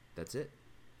 That's it.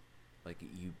 Like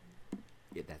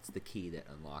that's the key that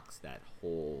unlocks that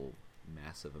whole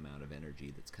massive amount of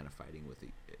energy that's kind of fighting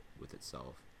with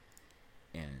itself.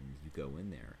 And you go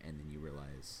in there and then you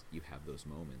realize you have those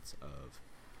moments of,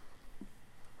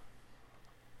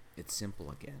 it's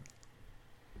simple again.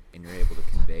 And you're able to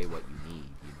convey what you need,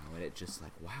 and it's just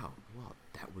like, wow, well,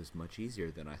 that was much easier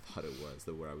than I thought it was,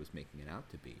 than what I was making it out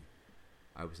to be.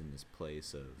 I was in this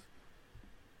place of,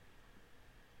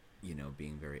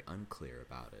 being very unclear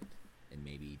about it, and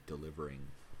maybe delivering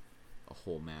a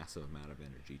whole massive amount of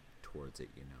energy towards it,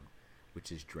 which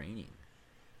is draining.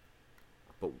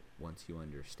 But once you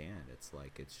understand, it's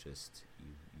like, it's just,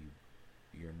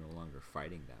 you're no longer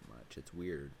fighting that much. It's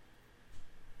weird.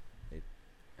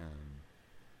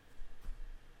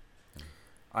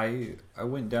 I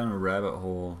went down a rabbit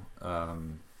hole a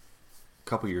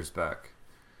couple years back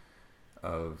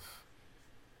of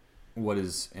what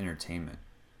is entertainment.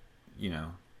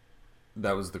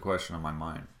 That was the question on my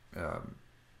mind,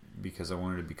 because I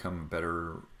wanted to become a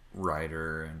better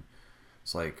writer, and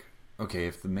it's like, okay,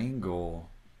 if the main goal,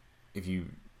 if you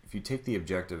take the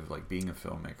objective, like being a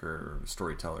filmmaker or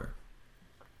storyteller,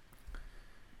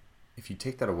 if you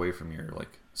take that away from your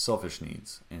like selfish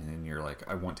needs, and then you're like,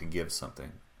 I want to give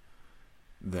something,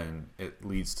 then it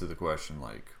leads to the question,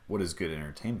 like, what is good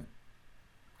entertainment?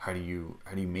 How do you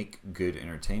make good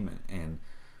entertainment? And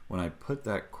when I put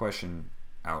that question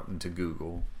out into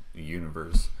Google, the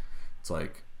universe, it's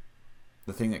like,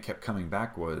 the thing that kept coming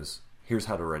back was, here's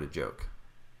how to write a joke.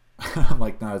 I'm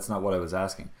like, no, that's not what I was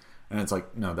asking. And it's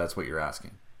like, no, that's what you're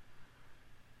asking.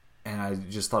 And I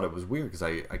just thought it was weird, because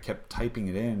I kept typing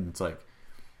it in. It's like,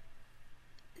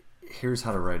 here's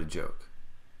how to write a joke.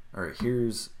 Or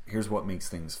here's what makes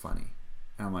things funny.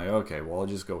 And I'm like, okay, well, I'll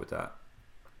just go with that.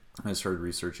 And I started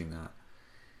researching that.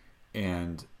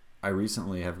 And I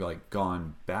recently have like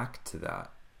gone back to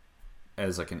that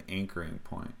as like an anchoring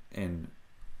point. And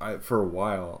for a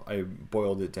while, I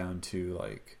boiled it down to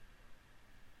like,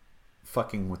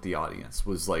 fucking with the audience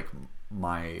was like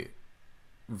my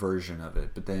version of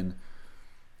it. But then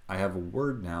I have a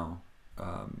word now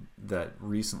that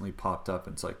recently popped up,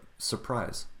 and it's like,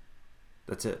 surprise.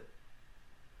 That's it.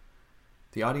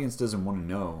 The audience doesn't want to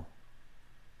know.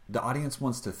 The audience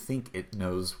wants to think it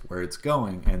knows where it's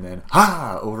going, and then,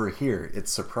 over here,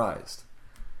 it's surprised.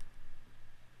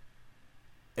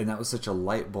 And that was such a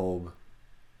light bulb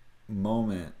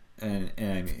moment, and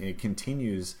it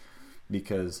continues,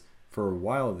 because for a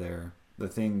while there, the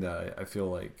thing that I feel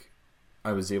like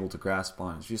I was able to grasp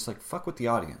on is just like, fuck with the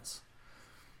audience.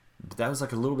 But that was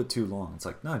like a little bit too long. It's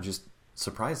like, no, just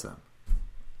surprise them.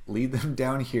 Lead them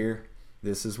down here.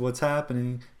 This is what's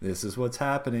happening. This is what's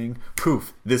happening.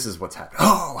 Poof, this is what's happening.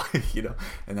 Oh,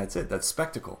 and that's it. That's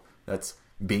spectacle. That's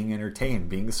being entertained,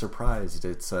 being surprised.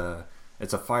 It's a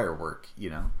firework,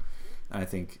 And I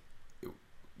think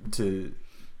to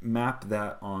map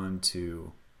that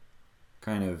onto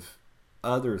kind of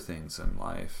other things in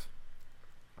life,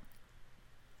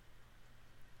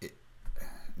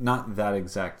 not that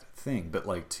exact thing, but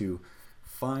like to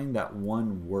find that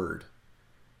one word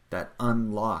that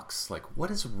unlocks like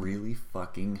what is really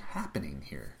fucking happening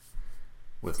here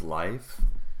with life,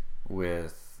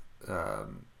 with,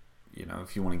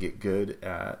 if you want to get good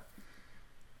at,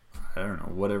 I don't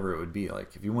know, whatever it would be.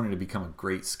 Like if you wanted to become a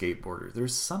great skateboarder,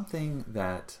 there's something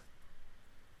that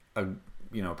a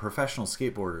professional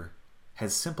skateboarder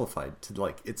has simplified to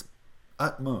like its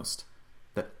utmost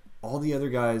that all the other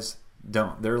guys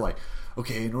don't. They're like,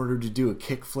 okay, in order to do a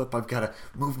kickflip, I've got to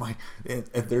move and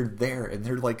they're there, and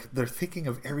they're thinking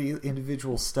of every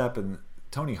individual step. And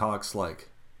Tony Hawk's like,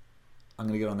 I'm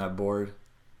gonna get on that board,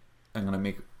 I'm gonna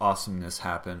make awesomeness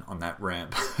happen on that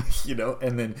ramp,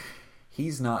 and then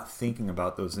he's not thinking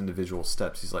about those individual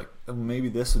steps. He's like, oh, maybe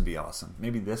this would be awesome,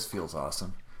 maybe this feels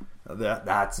awesome,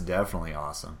 that's definitely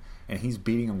awesome, and he's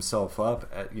beating himself up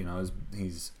at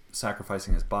he's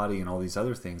sacrificing his body and all these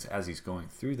other things as he's going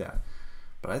through that.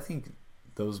 But I think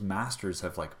those masters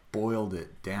have like boiled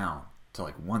it down to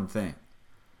like one thing,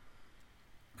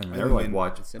 and they're like,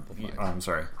 "Watch." I'm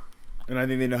sorry, and I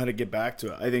think they know how to get back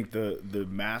to it. I think the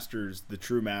masters, the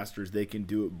true masters, they can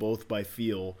do it both by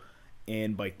feel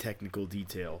and by technical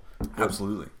detail.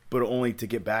 Absolutely, but only to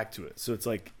get back to it. So it's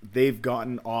like they've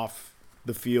gotten off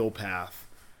the feel path,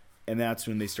 and that's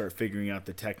when they start figuring out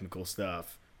the technical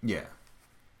stuff. Yeah.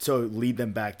 So lead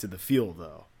them back to the feel,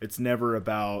 though. It's never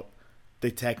about the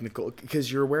technical,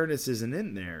 because your awareness isn't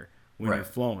in there when you're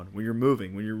flowing, when you're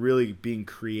moving, when you're really being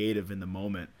creative in the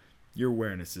moment. Your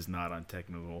awareness is not on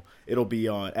technical. It'll be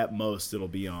on, at most, it'll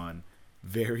be on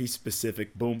very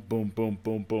specific boom, boom, boom,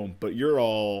 boom, boom. But you're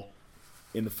all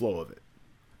in the flow of it.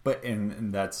 But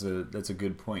and that's a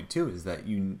good point too. Is that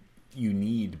you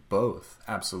need both,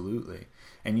 absolutely.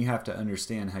 And you have to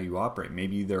understand how you operate.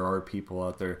 Maybe there are people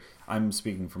out there, I'm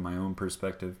speaking from my own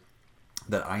perspective,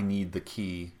 that I need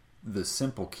the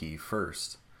simple key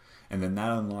first. And then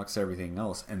that unlocks everything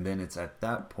else. And then it's at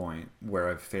that point where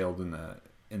I've failed in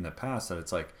the past that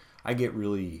it's like, I get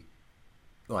really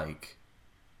like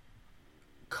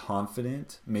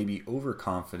confident, maybe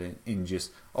overconfident in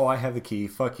just, oh, I have the key,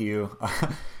 fuck you.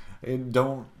 And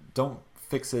don't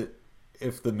fix it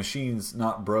if the machine's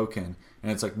not broken.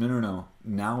 And it's like, no.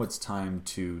 Now it's time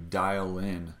to dial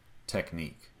in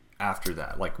technique after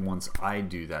that. Like once I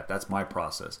do that, that's my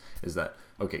process, is that,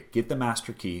 okay, get the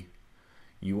master key.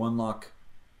 You unlock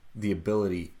the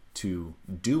ability to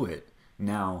do it.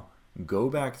 Now go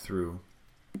back through,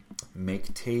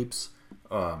 make tapes,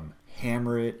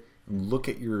 hammer it, look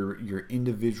at your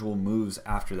individual moves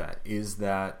after that. Is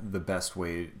that the best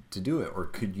way to do it? Or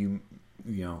could you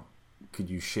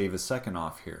shave a second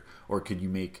off here? Or could you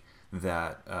make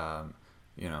that,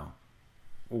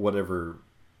 whatever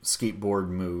skateboard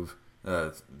move,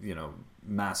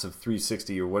 massive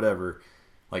 360 or whatever,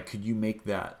 like, could you make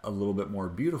that a little bit more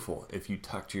beautiful if you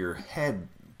tucked your head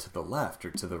to the left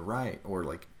or to the right, or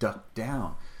like duck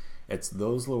down? It's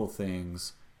those little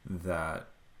things that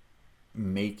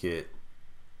make it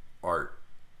art,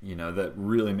 that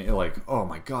really make, like, oh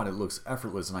my god, it looks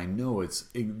effortless, and I know it's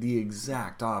the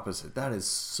exact opposite. That is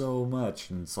so much.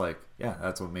 And it's like, yeah,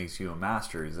 that's what makes you a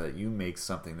master, is that you make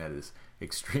something that is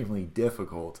extremely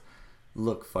difficult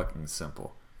look fucking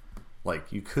simple.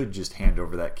 Like, you could just hand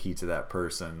over that key to that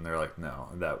person, and they're like, no,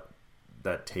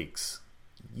 that takes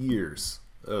years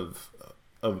of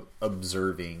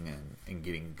observing and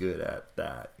getting good at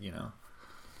that,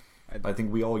 I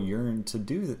think we all yearn to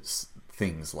do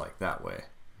things like that way.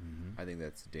 I think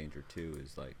that's the danger too,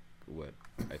 is like what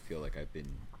I feel like I've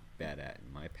been bad at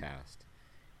in my past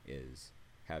is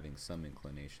having some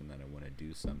inclination that I want to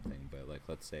do something, but like,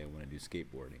 let's say I want to do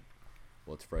skateboarding.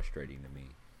 Well, it's frustrating to me.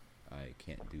 I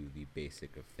can't do the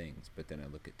basic of things, but then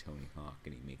I look at Tony Hawk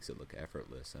and he makes it look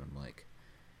effortless, and I'm like,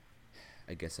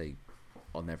 I guess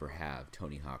I'll never have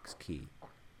Tony Hawk's key.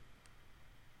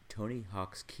 Tony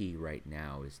Hawk's key right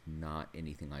now is not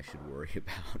anything I should worry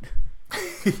about.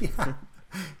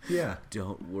 Yeah.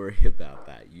 Don't worry about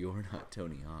that. You're not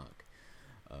Tony Hawk.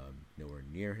 Nowhere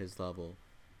near his level.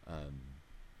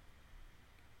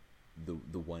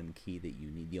 The one key that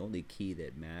you need, the only key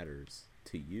that matters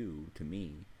to you, to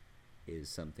me, is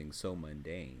something so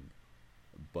mundane,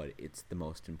 but it's the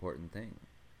most important thing,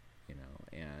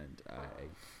 and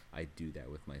I do that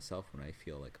with myself when I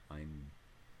feel like I'm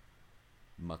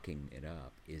mucking it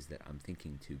up, is that I'm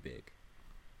thinking too big,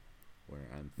 where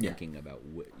I'm thinking about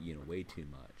way too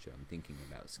much. I'm thinking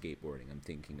about skateboarding, I'm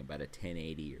thinking about a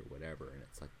 1080 or whatever, and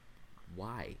it's like,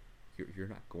 why? You're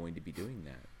not going to be doing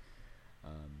that.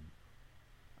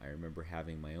 I remember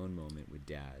having my own moment with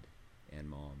Dad and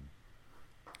Mom,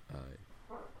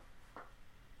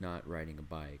 not riding a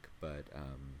bike, but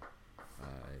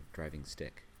driving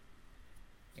stick.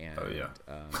 And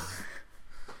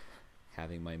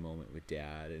having my moment with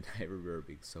Dad, and I remember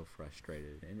being so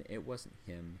frustrated. And it wasn't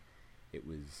him; it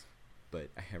was but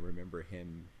I remember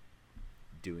him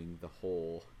doing the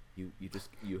whole you you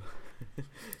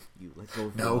let go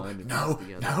of one and press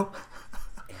the other.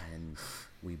 And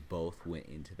we both went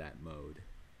into that mode.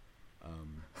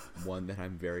 One that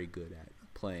I'm very good at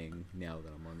playing now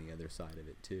that I'm on the other side of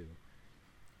it too.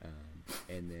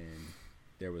 And then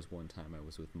there was one time I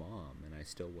was with Mom and I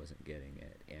still wasn't getting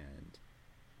it, and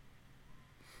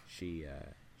she's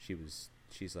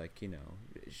like, you know,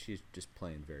 she's just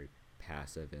playing very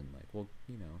passive and like, well,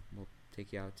 you know, we'll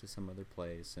take you out to some other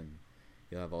place and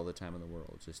you'll have all the time in the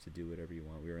world just to do whatever you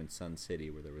want. We were in Sun City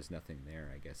where there was nothing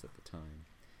there, I guess, at the time.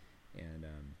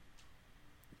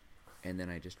 And then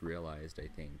I just realized, I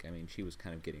think, I mean, she was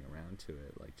kind of getting around to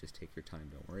it, like, just take your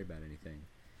time, don't worry about anything.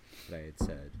 But I had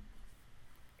said,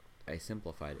 I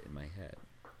simplified it in my head.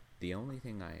 The only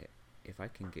thing if I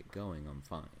can get going, I'm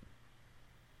fine.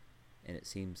 And it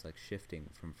seems like shifting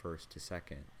from first to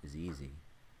second is easy,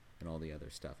 and all the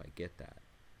other stuff, I get that.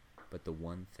 But the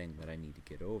one thing that I need to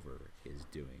get over is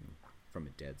doing from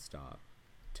a dead stop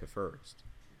to first.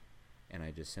 And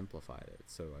I just simplified it,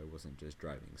 so I wasn't just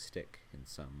driving stick in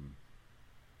some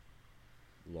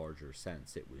larger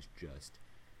sense. It was just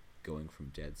going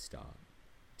from dead stop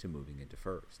to moving into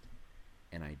first.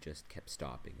 And I just kept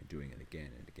stopping and doing it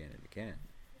again and again and again.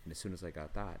 And as soon as I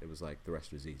got that, it was like the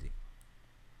rest was easy.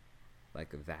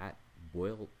 Like that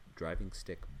driving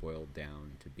stick boiled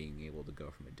down to being able to go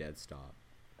from a dead stop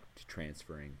to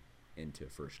transferring into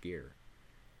first gear.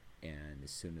 And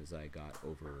as soon as I got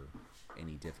over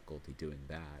any difficulty doing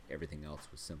that, everything else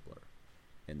was simpler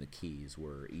and the keys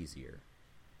were easier.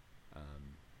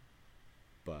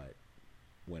 But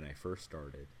when I first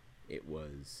started, it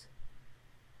was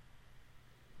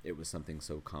something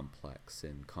so complex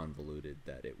and convoluted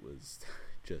that it was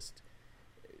just,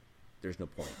 there's no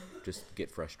point. Just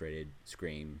get frustrated,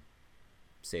 scream,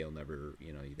 say you'll never,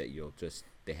 you know, that you'll just,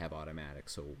 they have automatic,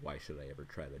 so why should I ever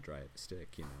try to drive a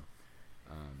stick, you know?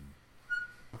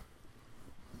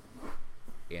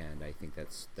 And I think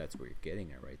that's where you're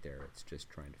getting at right there. It's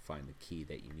just trying to find the key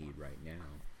that you need right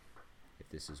now. If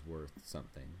this is worth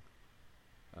something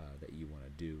that you want to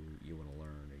do, you want to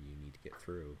learn, or you need to get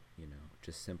through, you know,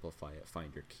 just simplify it,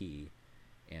 find your key,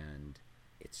 and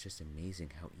it's just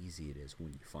amazing how easy it is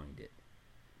when you find it.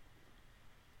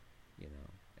 You know,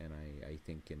 and I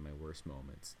think in my worst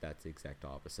moments, that's the exact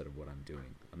opposite of what I'm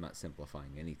doing. I'm not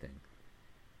simplifying anything.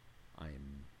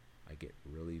 I get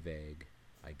really vague.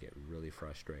 I get really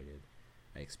frustrated.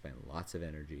 I expend lots of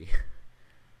energy,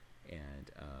 and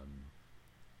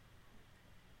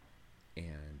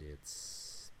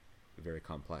it's very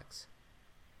complex.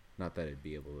 Not that I'd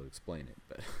be able to explain it,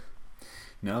 but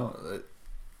no.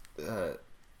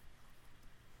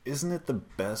 Isn't it the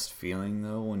best feeling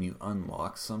though when you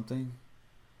unlock something?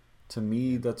 To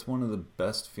me, that's one of the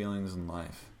best feelings in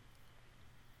life.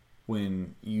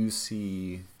 When you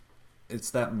see,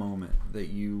 it's that moment that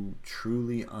you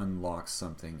truly unlock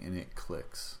something and it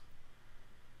clicks.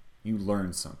 You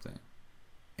learn something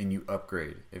and you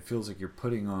upgrade. It feels like you're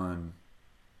putting on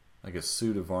like a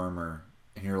suit of armor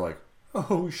and you're like,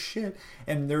 oh shit.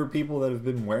 And there are people that have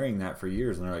been wearing that for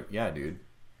years and they're like, yeah, dude,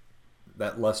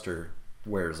 that luster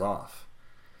wears off.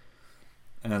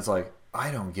 And it's like,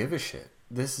 I don't give a shit.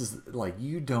 This is like,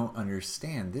 you don't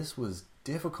understand. This was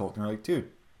difficult. And you're like, dude,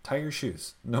 tie your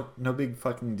shoes. No big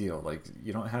fucking deal. Like,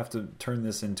 you don't have to turn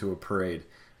this into a parade.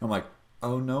 I'm like,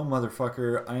 oh no,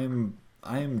 motherfucker,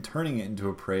 I am turning it into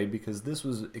a parade because this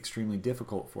was extremely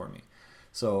difficult for me.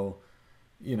 So,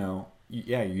 you know,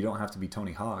 yeah, you don't have to be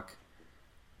Tony Hawk.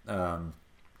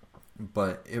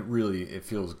 But it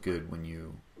feels good when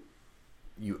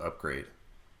you upgrade,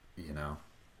 you know.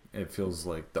 It feels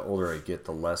like the older I get,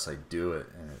 the less I do it,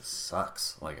 and it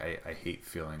sucks. Like, I hate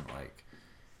feeling like,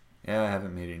 yeah, I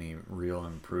haven't made any real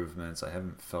improvements. I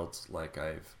haven't felt like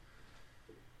I've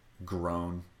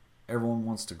grown. Everyone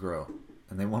wants to grow,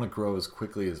 and they want to grow as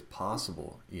quickly as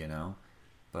possible, you know.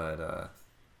 But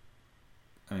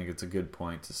I think it's a good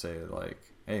point to say, like,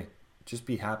 hey, just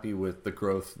be happy with the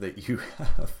growth that you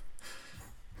have.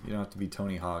 You don't have to be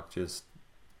Tony Hawk. Just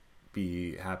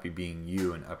be happy being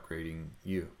you and upgrading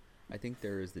you. I think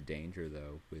there is the danger,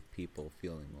 though, with people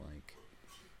feeling like,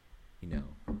 you know,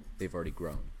 they've already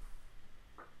grown.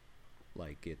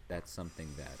 Like, that's something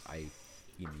that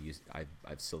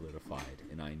I've solidified,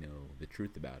 and I know the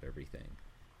truth about everything,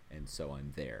 and so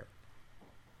I'm there.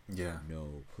 Yeah.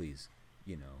 No, please,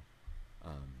 you know.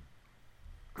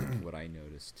 What I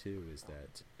notice too is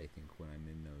that I think when I'm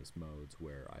in those modes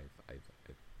where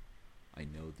I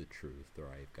know the truth, or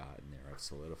I've gotten there, I've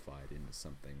solidified into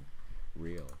something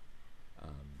real,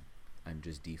 I'm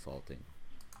just defaulting.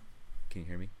 Can you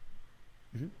hear me?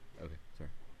 Mm-hmm. Okay,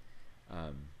 sorry.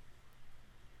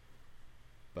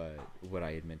 But what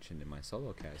I had mentioned in my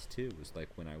solo cast too was like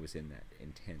when I was in that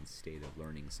intense state of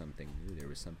learning something new, there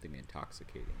was something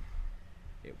intoxicating.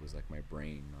 It was like my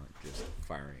brain not just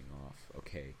firing off,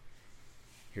 okay,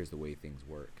 here's the way things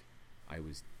work. I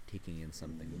was taking in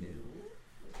something new.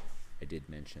 I did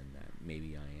mention that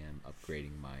maybe I am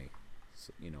upgrading my,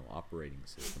 operating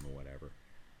system or whatever,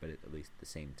 but at least at the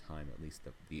same time, at least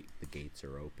the gates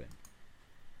are open.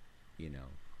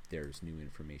 There's new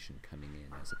information coming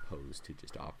in as opposed to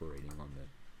just operating on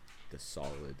the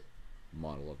solid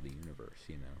model of the universe,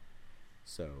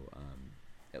 So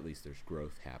at least there's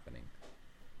growth happening.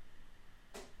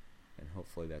 And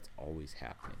hopefully that's always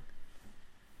happening.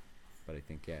 But I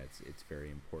think, it's very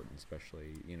important,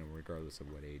 especially, regardless of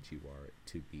what age you are,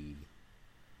 to be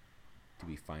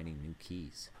finding new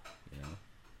keys,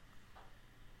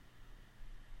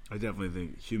 I definitely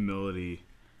think humility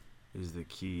is the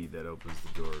key that opens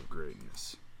the door of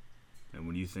greatness. And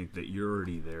when you think that you're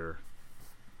already there,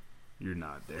 you're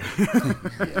not there.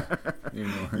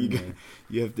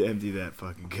 You have to empty that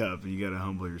fucking cup, and you got to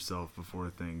humble yourself before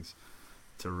things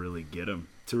to really get them.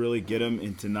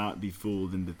 And to not be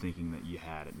fooled into thinking that you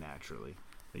had it naturally,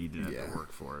 that you didn't have to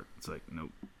work for it. It's like,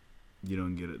 nope, you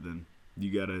don't get it then.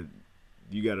 You gotta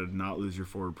not lose your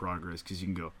forward progress, because you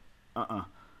can go,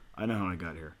 I know how I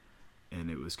got here. And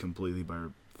it was completely by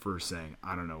first saying,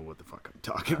 I don't know what the fuck I'm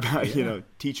talking about,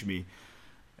 teach me.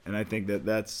 And I think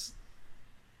that's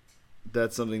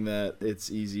something that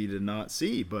it's easy to not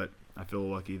see, but I feel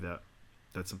lucky that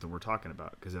that's something we're talking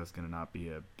about, because that's going to not be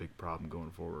a big problem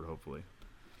going forward, hopefully.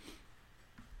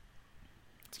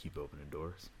 Let's keep opening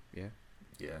doors. Yeah.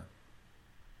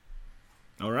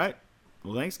 All right.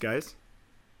 Well, thanks, guys.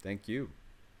 Thank you.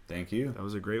 That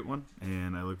was a great one,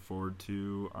 and I look forward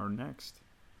to our next.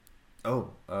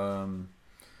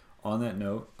 On that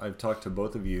note, I've talked to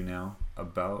both of you now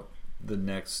about the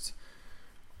next.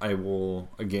 I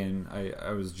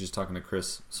was just talking to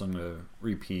Chris, so I'm going to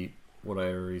repeat what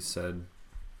I already said.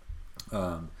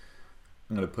 I'm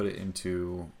going to put it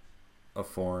into a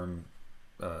form,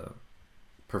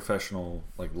 professional,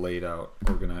 like laid out,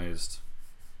 organized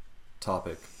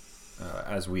topic,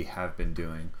 as we have been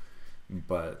doing.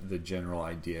 But the general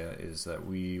idea is that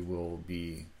we will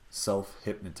be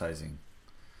self-hypnotizing.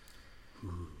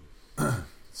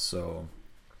 So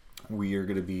we are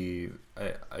going to be,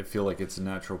 I feel like it's a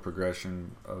natural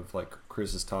progression of like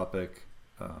Chris's topic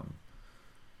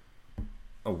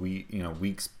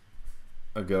weeks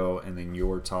ago, and then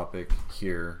your topic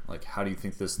here, like how do you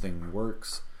think this thing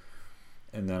works?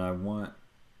 And then I want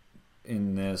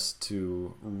in this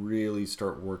to really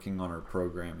start working on our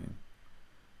programming,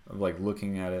 of like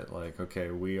looking at it like, okay,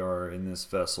 we are in this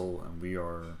vessel and we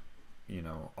are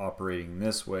operating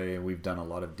this way, and we've done a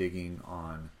lot of digging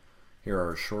on here are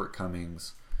our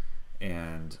shortcomings,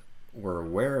 and we're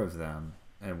aware of them,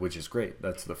 and which is great.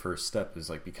 That's the first step, is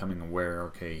like becoming aware.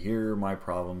 Okay, here are my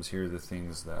problems, here are the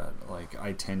things that like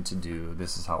I tend to do,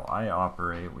 this is how I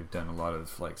operate. We've done a lot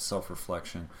of like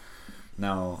self-reflection.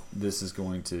 Now this is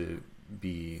going to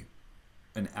be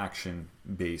an action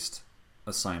based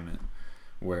assignment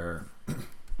where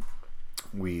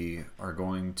we are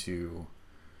going to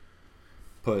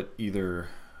put either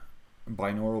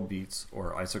binaural beats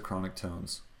or isochronic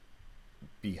tones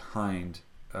behind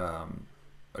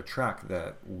a track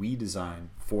that we design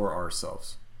for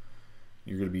ourselves.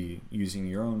 You're going to be using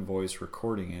your own voice,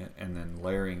 recording it, and then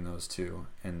layering those two,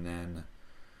 and then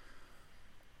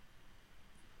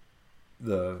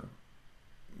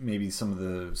maybe some of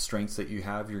the strengths that you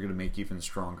have, you're going to make even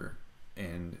stronger,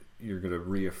 and you're going to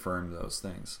reaffirm those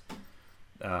things.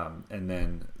 And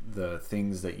then the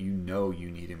things that you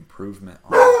need improvement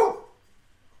on,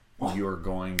 you're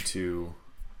going to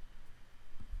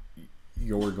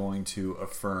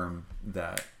affirm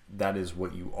that is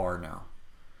what you are now,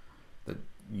 that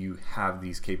you have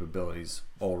these capabilities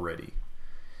already.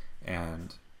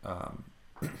 And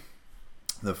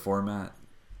the format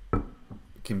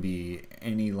can be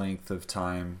any length of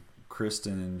time.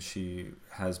 Kristen, she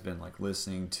has been like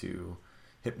listening to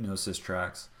hypnosis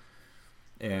tracks,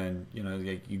 and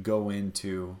like you go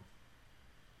into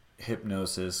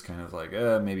hypnosis kind of like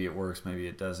maybe it works, maybe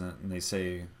it doesn't, and they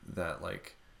say that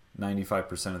like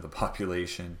 95% of the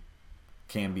population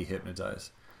can be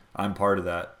hypnotized. I'm part of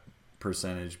that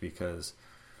percentage, because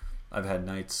I've had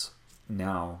nights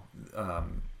now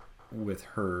with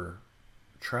her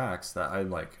tracks that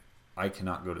I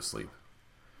cannot go to sleep,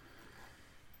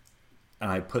 and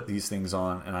I put these things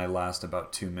on and I last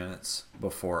about 2 minutes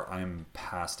before I'm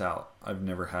passed out. I've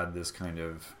never had this kind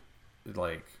of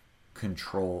like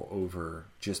control over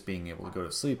just being able to go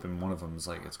to sleep. And one of them is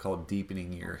like, it's called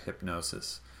deepening ear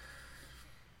hypnosis.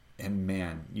 And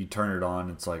man, you turn it on,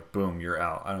 it's like, boom, you're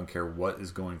out. I don't care what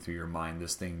is going through your mind.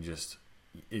 This thing just,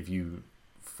 if you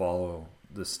follow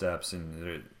the steps,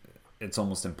 and it's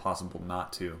almost impossible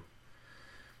not to.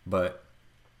 But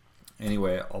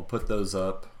anyway, I'll put those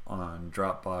up on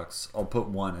Dropbox. I'll put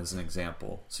one as an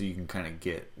example so you can kind of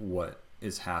get what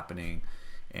is happening.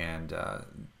 And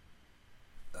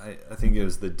I think it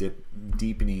was the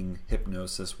deepening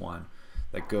hypnosis one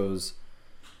that goes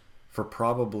for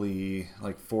probably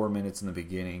like 4 minutes in the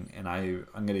beginning, and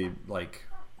I'm gonna like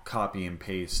copy and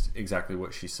paste exactly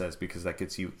what she says, because that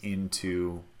gets you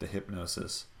into the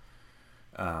hypnosis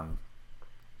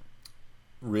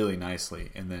really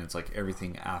nicely. And then it's like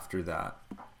everything after that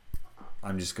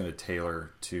I'm just going to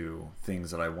tailor to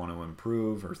things that I want to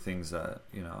improve or things that,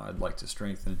 you know, I'd like to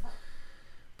strengthen.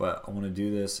 But I want to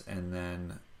do this, and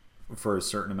then for a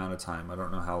certain amount of time, I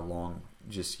don't know how long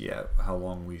just yet, how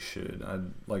long we should.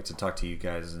 I'd like to talk to you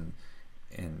guys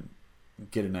and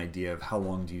get an idea of how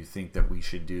long do you think that we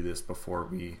should do this before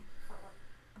we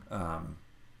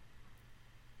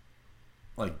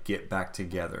like get back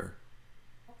together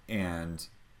and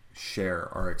share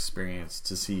our experience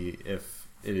to see if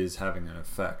it is having an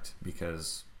effect.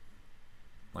 Because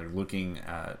like looking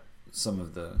at some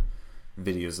of the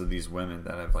videos of these women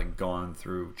that have like gone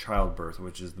through childbirth,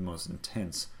 which is the most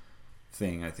intense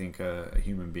thing I think a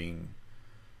human being,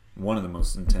 one of the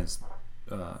most intense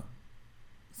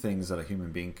things that a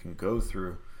human being can go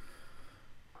through,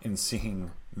 and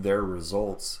seeing their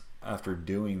results after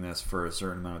doing this for a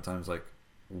certain amount of time is like,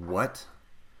 what?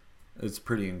 It's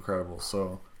pretty incredible.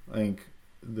 So I think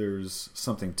there's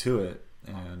something to it,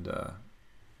 and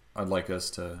I'd like us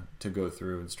to go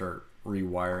through and start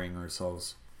rewiring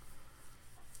ourselves,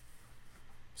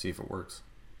 see if it works.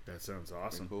 That sounds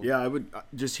awesome. Cool. Yeah, I would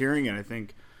just hearing it. I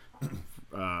think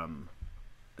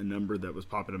a number that was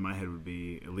popping in my head would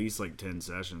be at least like 10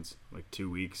 sessions, like 2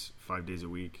 weeks, 5 days a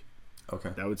week.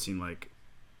 Okay. That would seem like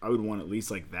I would want at least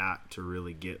like that to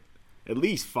really get at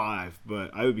least 5,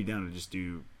 but I would be down to just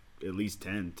do at least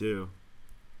 10 too.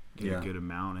 Get a good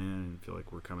amount in and feel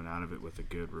like we're coming out of it with a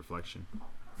good reflection.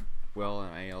 Well,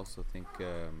 I also think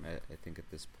I think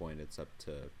at this point it's up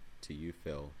to you,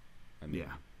 Phil. I mean,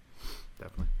 Yeah,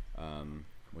 definitely.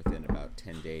 Within about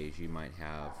 10 days, you might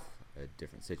have a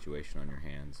different situation on your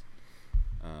hands.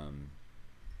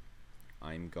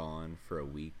 I'm gone for a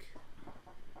week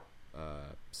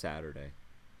Saturday,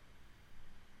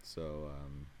 so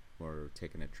we're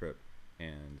taking a trip,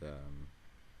 and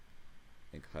I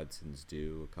think Hudson's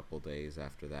due a couple days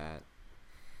after that.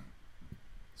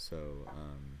 So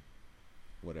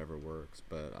whatever works,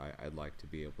 but I'd like to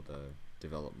be able to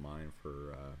develop mine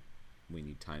for we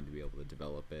need time to be able to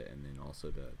develop it, and then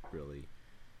also to really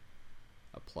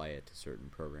apply it to certain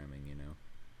programming, you know.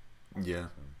 Yeah.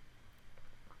 So.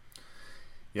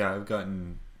 Yeah, I've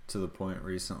gotten to the point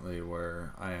recently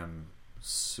where I am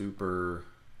super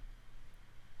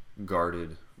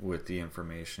guarded with the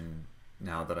information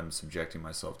now that I'm subjecting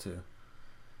myself to.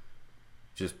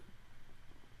 Just,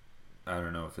 I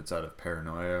don't know if it's out of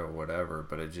paranoia or whatever,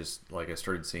 but it just, like, I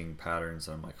started seeing patterns,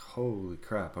 and I'm like, holy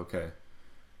crap, okay,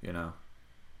 you know,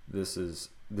 this is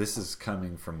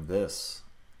coming from this,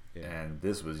 and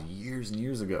this was years and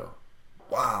years ago.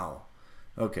 Wow.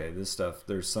 Okay, this stuff,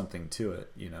 there's something to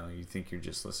it, you know. You think you're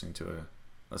just listening to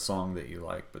a song that you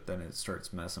like, but then it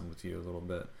starts messing with you a little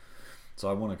bit. So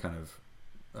I want to kind of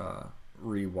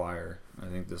rewire. I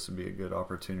think this would be a good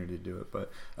opportunity to do it.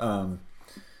 But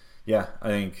yeah, I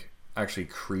think actually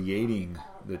creating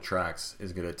the tracks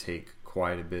is going to take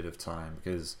quite a bit of time,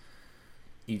 because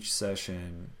each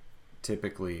session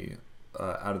typically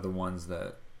out of the ones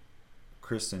that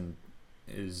Kristen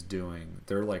is doing,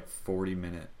 they're like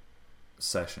 40-minute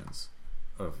sessions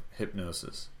of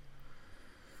hypnosis.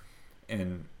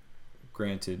 And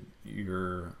granted,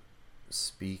 you're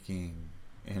speaking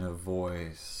in a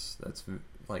voice that's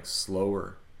like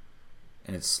slower,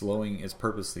 and it's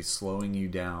purposely slowing you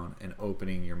down and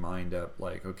opening your mind up,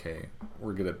 like, okay,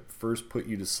 we're gonna first put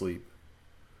you to sleep,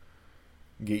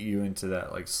 get you into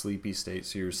that like sleepy state,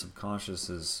 so your subconscious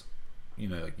is, you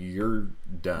know, like you're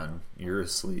done, you're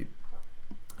asleep,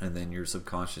 and then your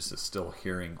subconscious is still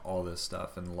hearing all this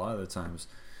stuff. And a lot of the times,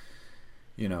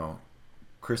 you know,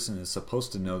 Kristen is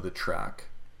supposed to know the track,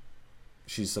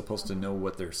 she's supposed to know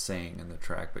what they're saying in the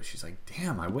track, but she's like,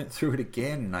 damn, I went through it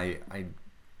again, and I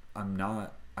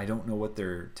don't know what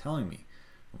they're telling me.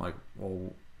 I'm like,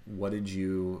 well, what did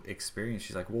you experience?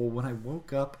 She's like, well, when I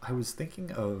woke up, I was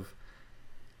thinking of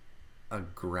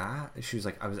she was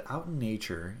like, I was out in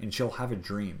nature, and she'll have a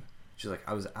dream. She's like,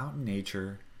 I was out in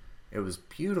nature. It was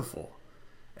beautiful.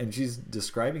 And she's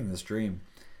describing this dream.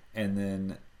 And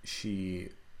then she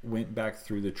went back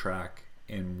through the track,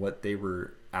 and what they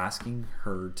were asking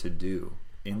her to do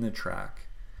in the track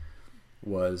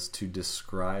was to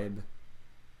describe,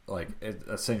 like,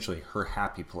 essentially her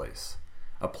happy place,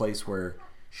 a place where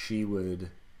she would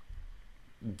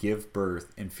give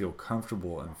birth and feel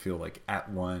comfortable and feel like at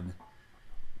one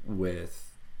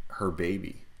with her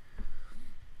baby.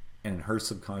 And her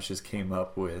subconscious came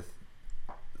up with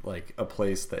like a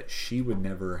place that she would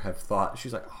never have thought.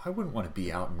 She's like, oh, I wouldn't want to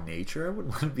be out in nature. I wouldn't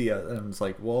want to be out. And I was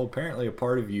like, well, apparently a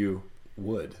part of you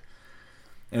would.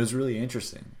 And it was really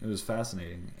interesting. It was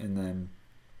fascinating. And then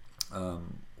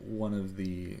one of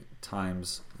the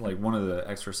times, like one of the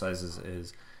exercises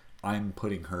is I'm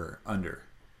putting her under.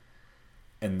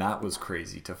 And that was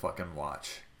crazy to fucking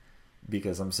watch,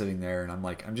 because I'm sitting there and I'm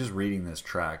like, I'm just reading this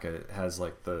track. It has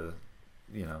like the,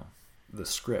 you know, the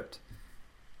script.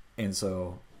 And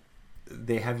so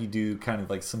they have you do kind of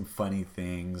like some funny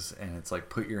things, and it's like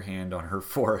put your hand on her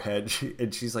forehead,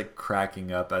 and she's like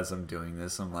cracking up as I'm doing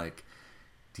this. I'm like,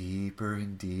 deeper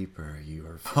and deeper you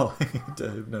are falling into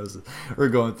hypnosis. We're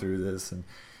going through this, and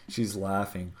she's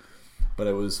laughing. But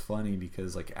it was funny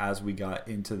because like as we got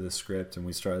into the script and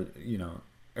we started, you know,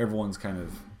 everyone's kind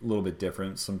of a little bit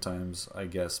different. Sometimes I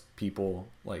guess people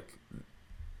like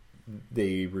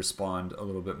they respond a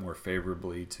little bit more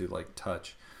favorably to like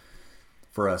touch.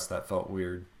 For us, that felt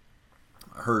weird.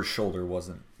 Her shoulder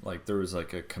wasn't like, there was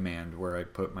like a command where I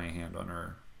put my hand on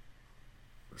her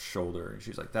shoulder, and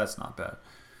she's like, that's not bad.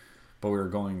 But we were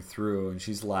going through, and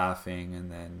she's laughing,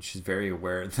 and then she's very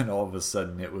aware, and then all of a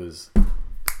sudden it was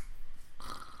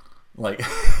like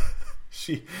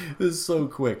it was so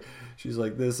quick. She's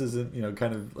like, this isn't, you know,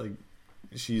 kind of like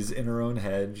she's in her own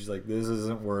head. She's like, this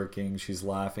isn't working. She's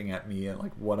laughing at me and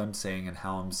like what I'm saying and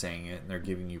how I'm saying it, and they're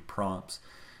giving you prompts.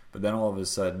 But then all of a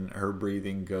sudden, her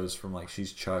breathing goes from like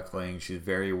she's chuckling, she's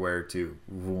very aware, to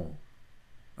boom.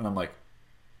 And I'm like,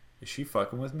 is she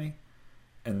fucking with me?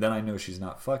 And then I know she's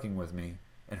not fucking with me,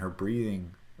 and her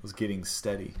breathing was getting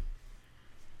steady.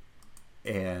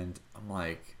 And I'm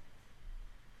like,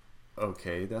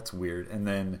 okay, that's weird. And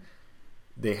then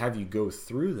they have you go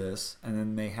through this, and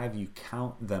then they have you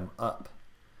count them up.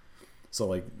 So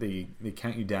like they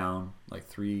count you down like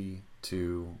 3,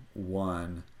 2,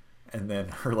 1. And then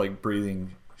her like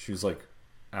breathing, she was like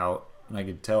out, and I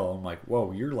could tell. I'm like,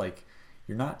 whoa, you're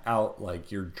not out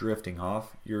like you're drifting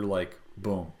off. You're like,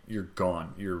 boom, you're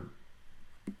gone.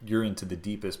 You're into the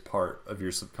deepest part of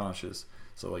your subconscious.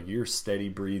 So like you're steady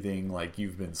breathing, like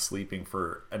you've been sleeping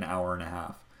for an hour and a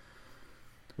half,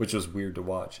 which was weird to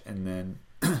watch. And then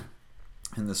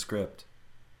in the script,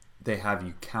 they have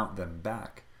you count them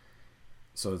back.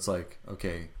 So it's like,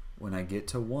 okay, when I get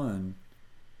to 1,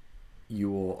 you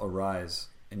will arise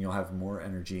and you'll have more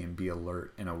energy and be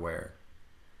alert and aware.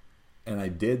 And I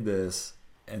did this,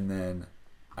 and then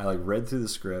I like read through the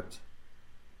script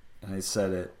and I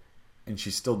said it, and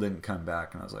she still didn't come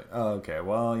back. And I was like, oh, okay,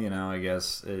 well, you know, I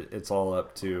guess it's all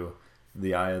up to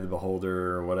the eye of the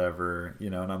beholder or whatever, you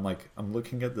know. And I'm like, I'm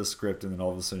looking at the script, and then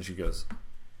all of a sudden she goes,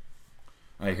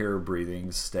 I hear her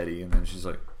breathing steady, and then she's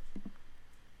like,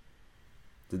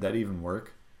 did that even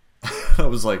work? I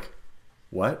was like,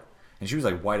 what? And she was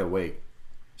like wide awake.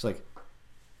 She's like,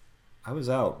 I was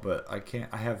out, but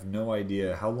I have no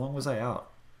idea. How long was I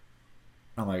out?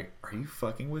 I'm like, are you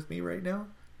fucking with me right now?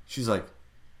 She's like,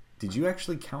 did you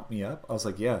actually count me up? I was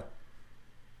like, yeah.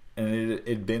 And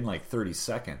it'd been like 30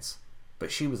 seconds,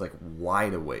 but she was like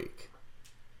wide awake.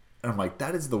 And I'm like,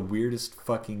 that is the weirdest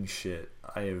fucking shit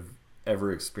I have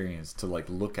ever experienced, to like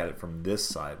look at it from this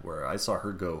side, where I saw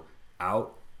her go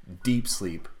out, deep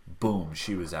sleep, boom,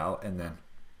 she was out, and then,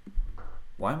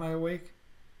 why am I awake?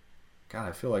 God,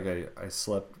 I feel like I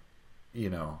slept, you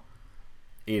know,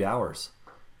 8 hours.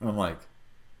 And I'm like,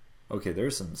 okay,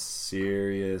 there's some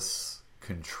serious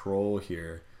control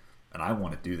here, and I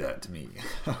want to do that to me.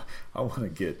 I want to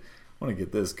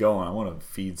get this going. I want to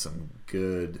feed some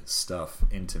good stuff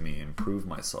into me and prove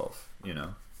myself, you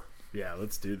know. Yeah,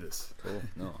 let's do this. Cool.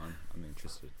 No, I'm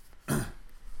interested.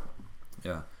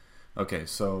 Yeah. Okay,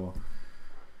 so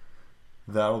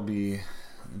that'll be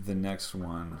the next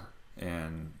one,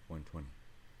 and 120.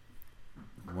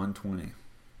 120.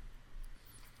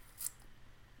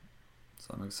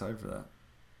 So I'm excited for that.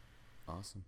 Awesome.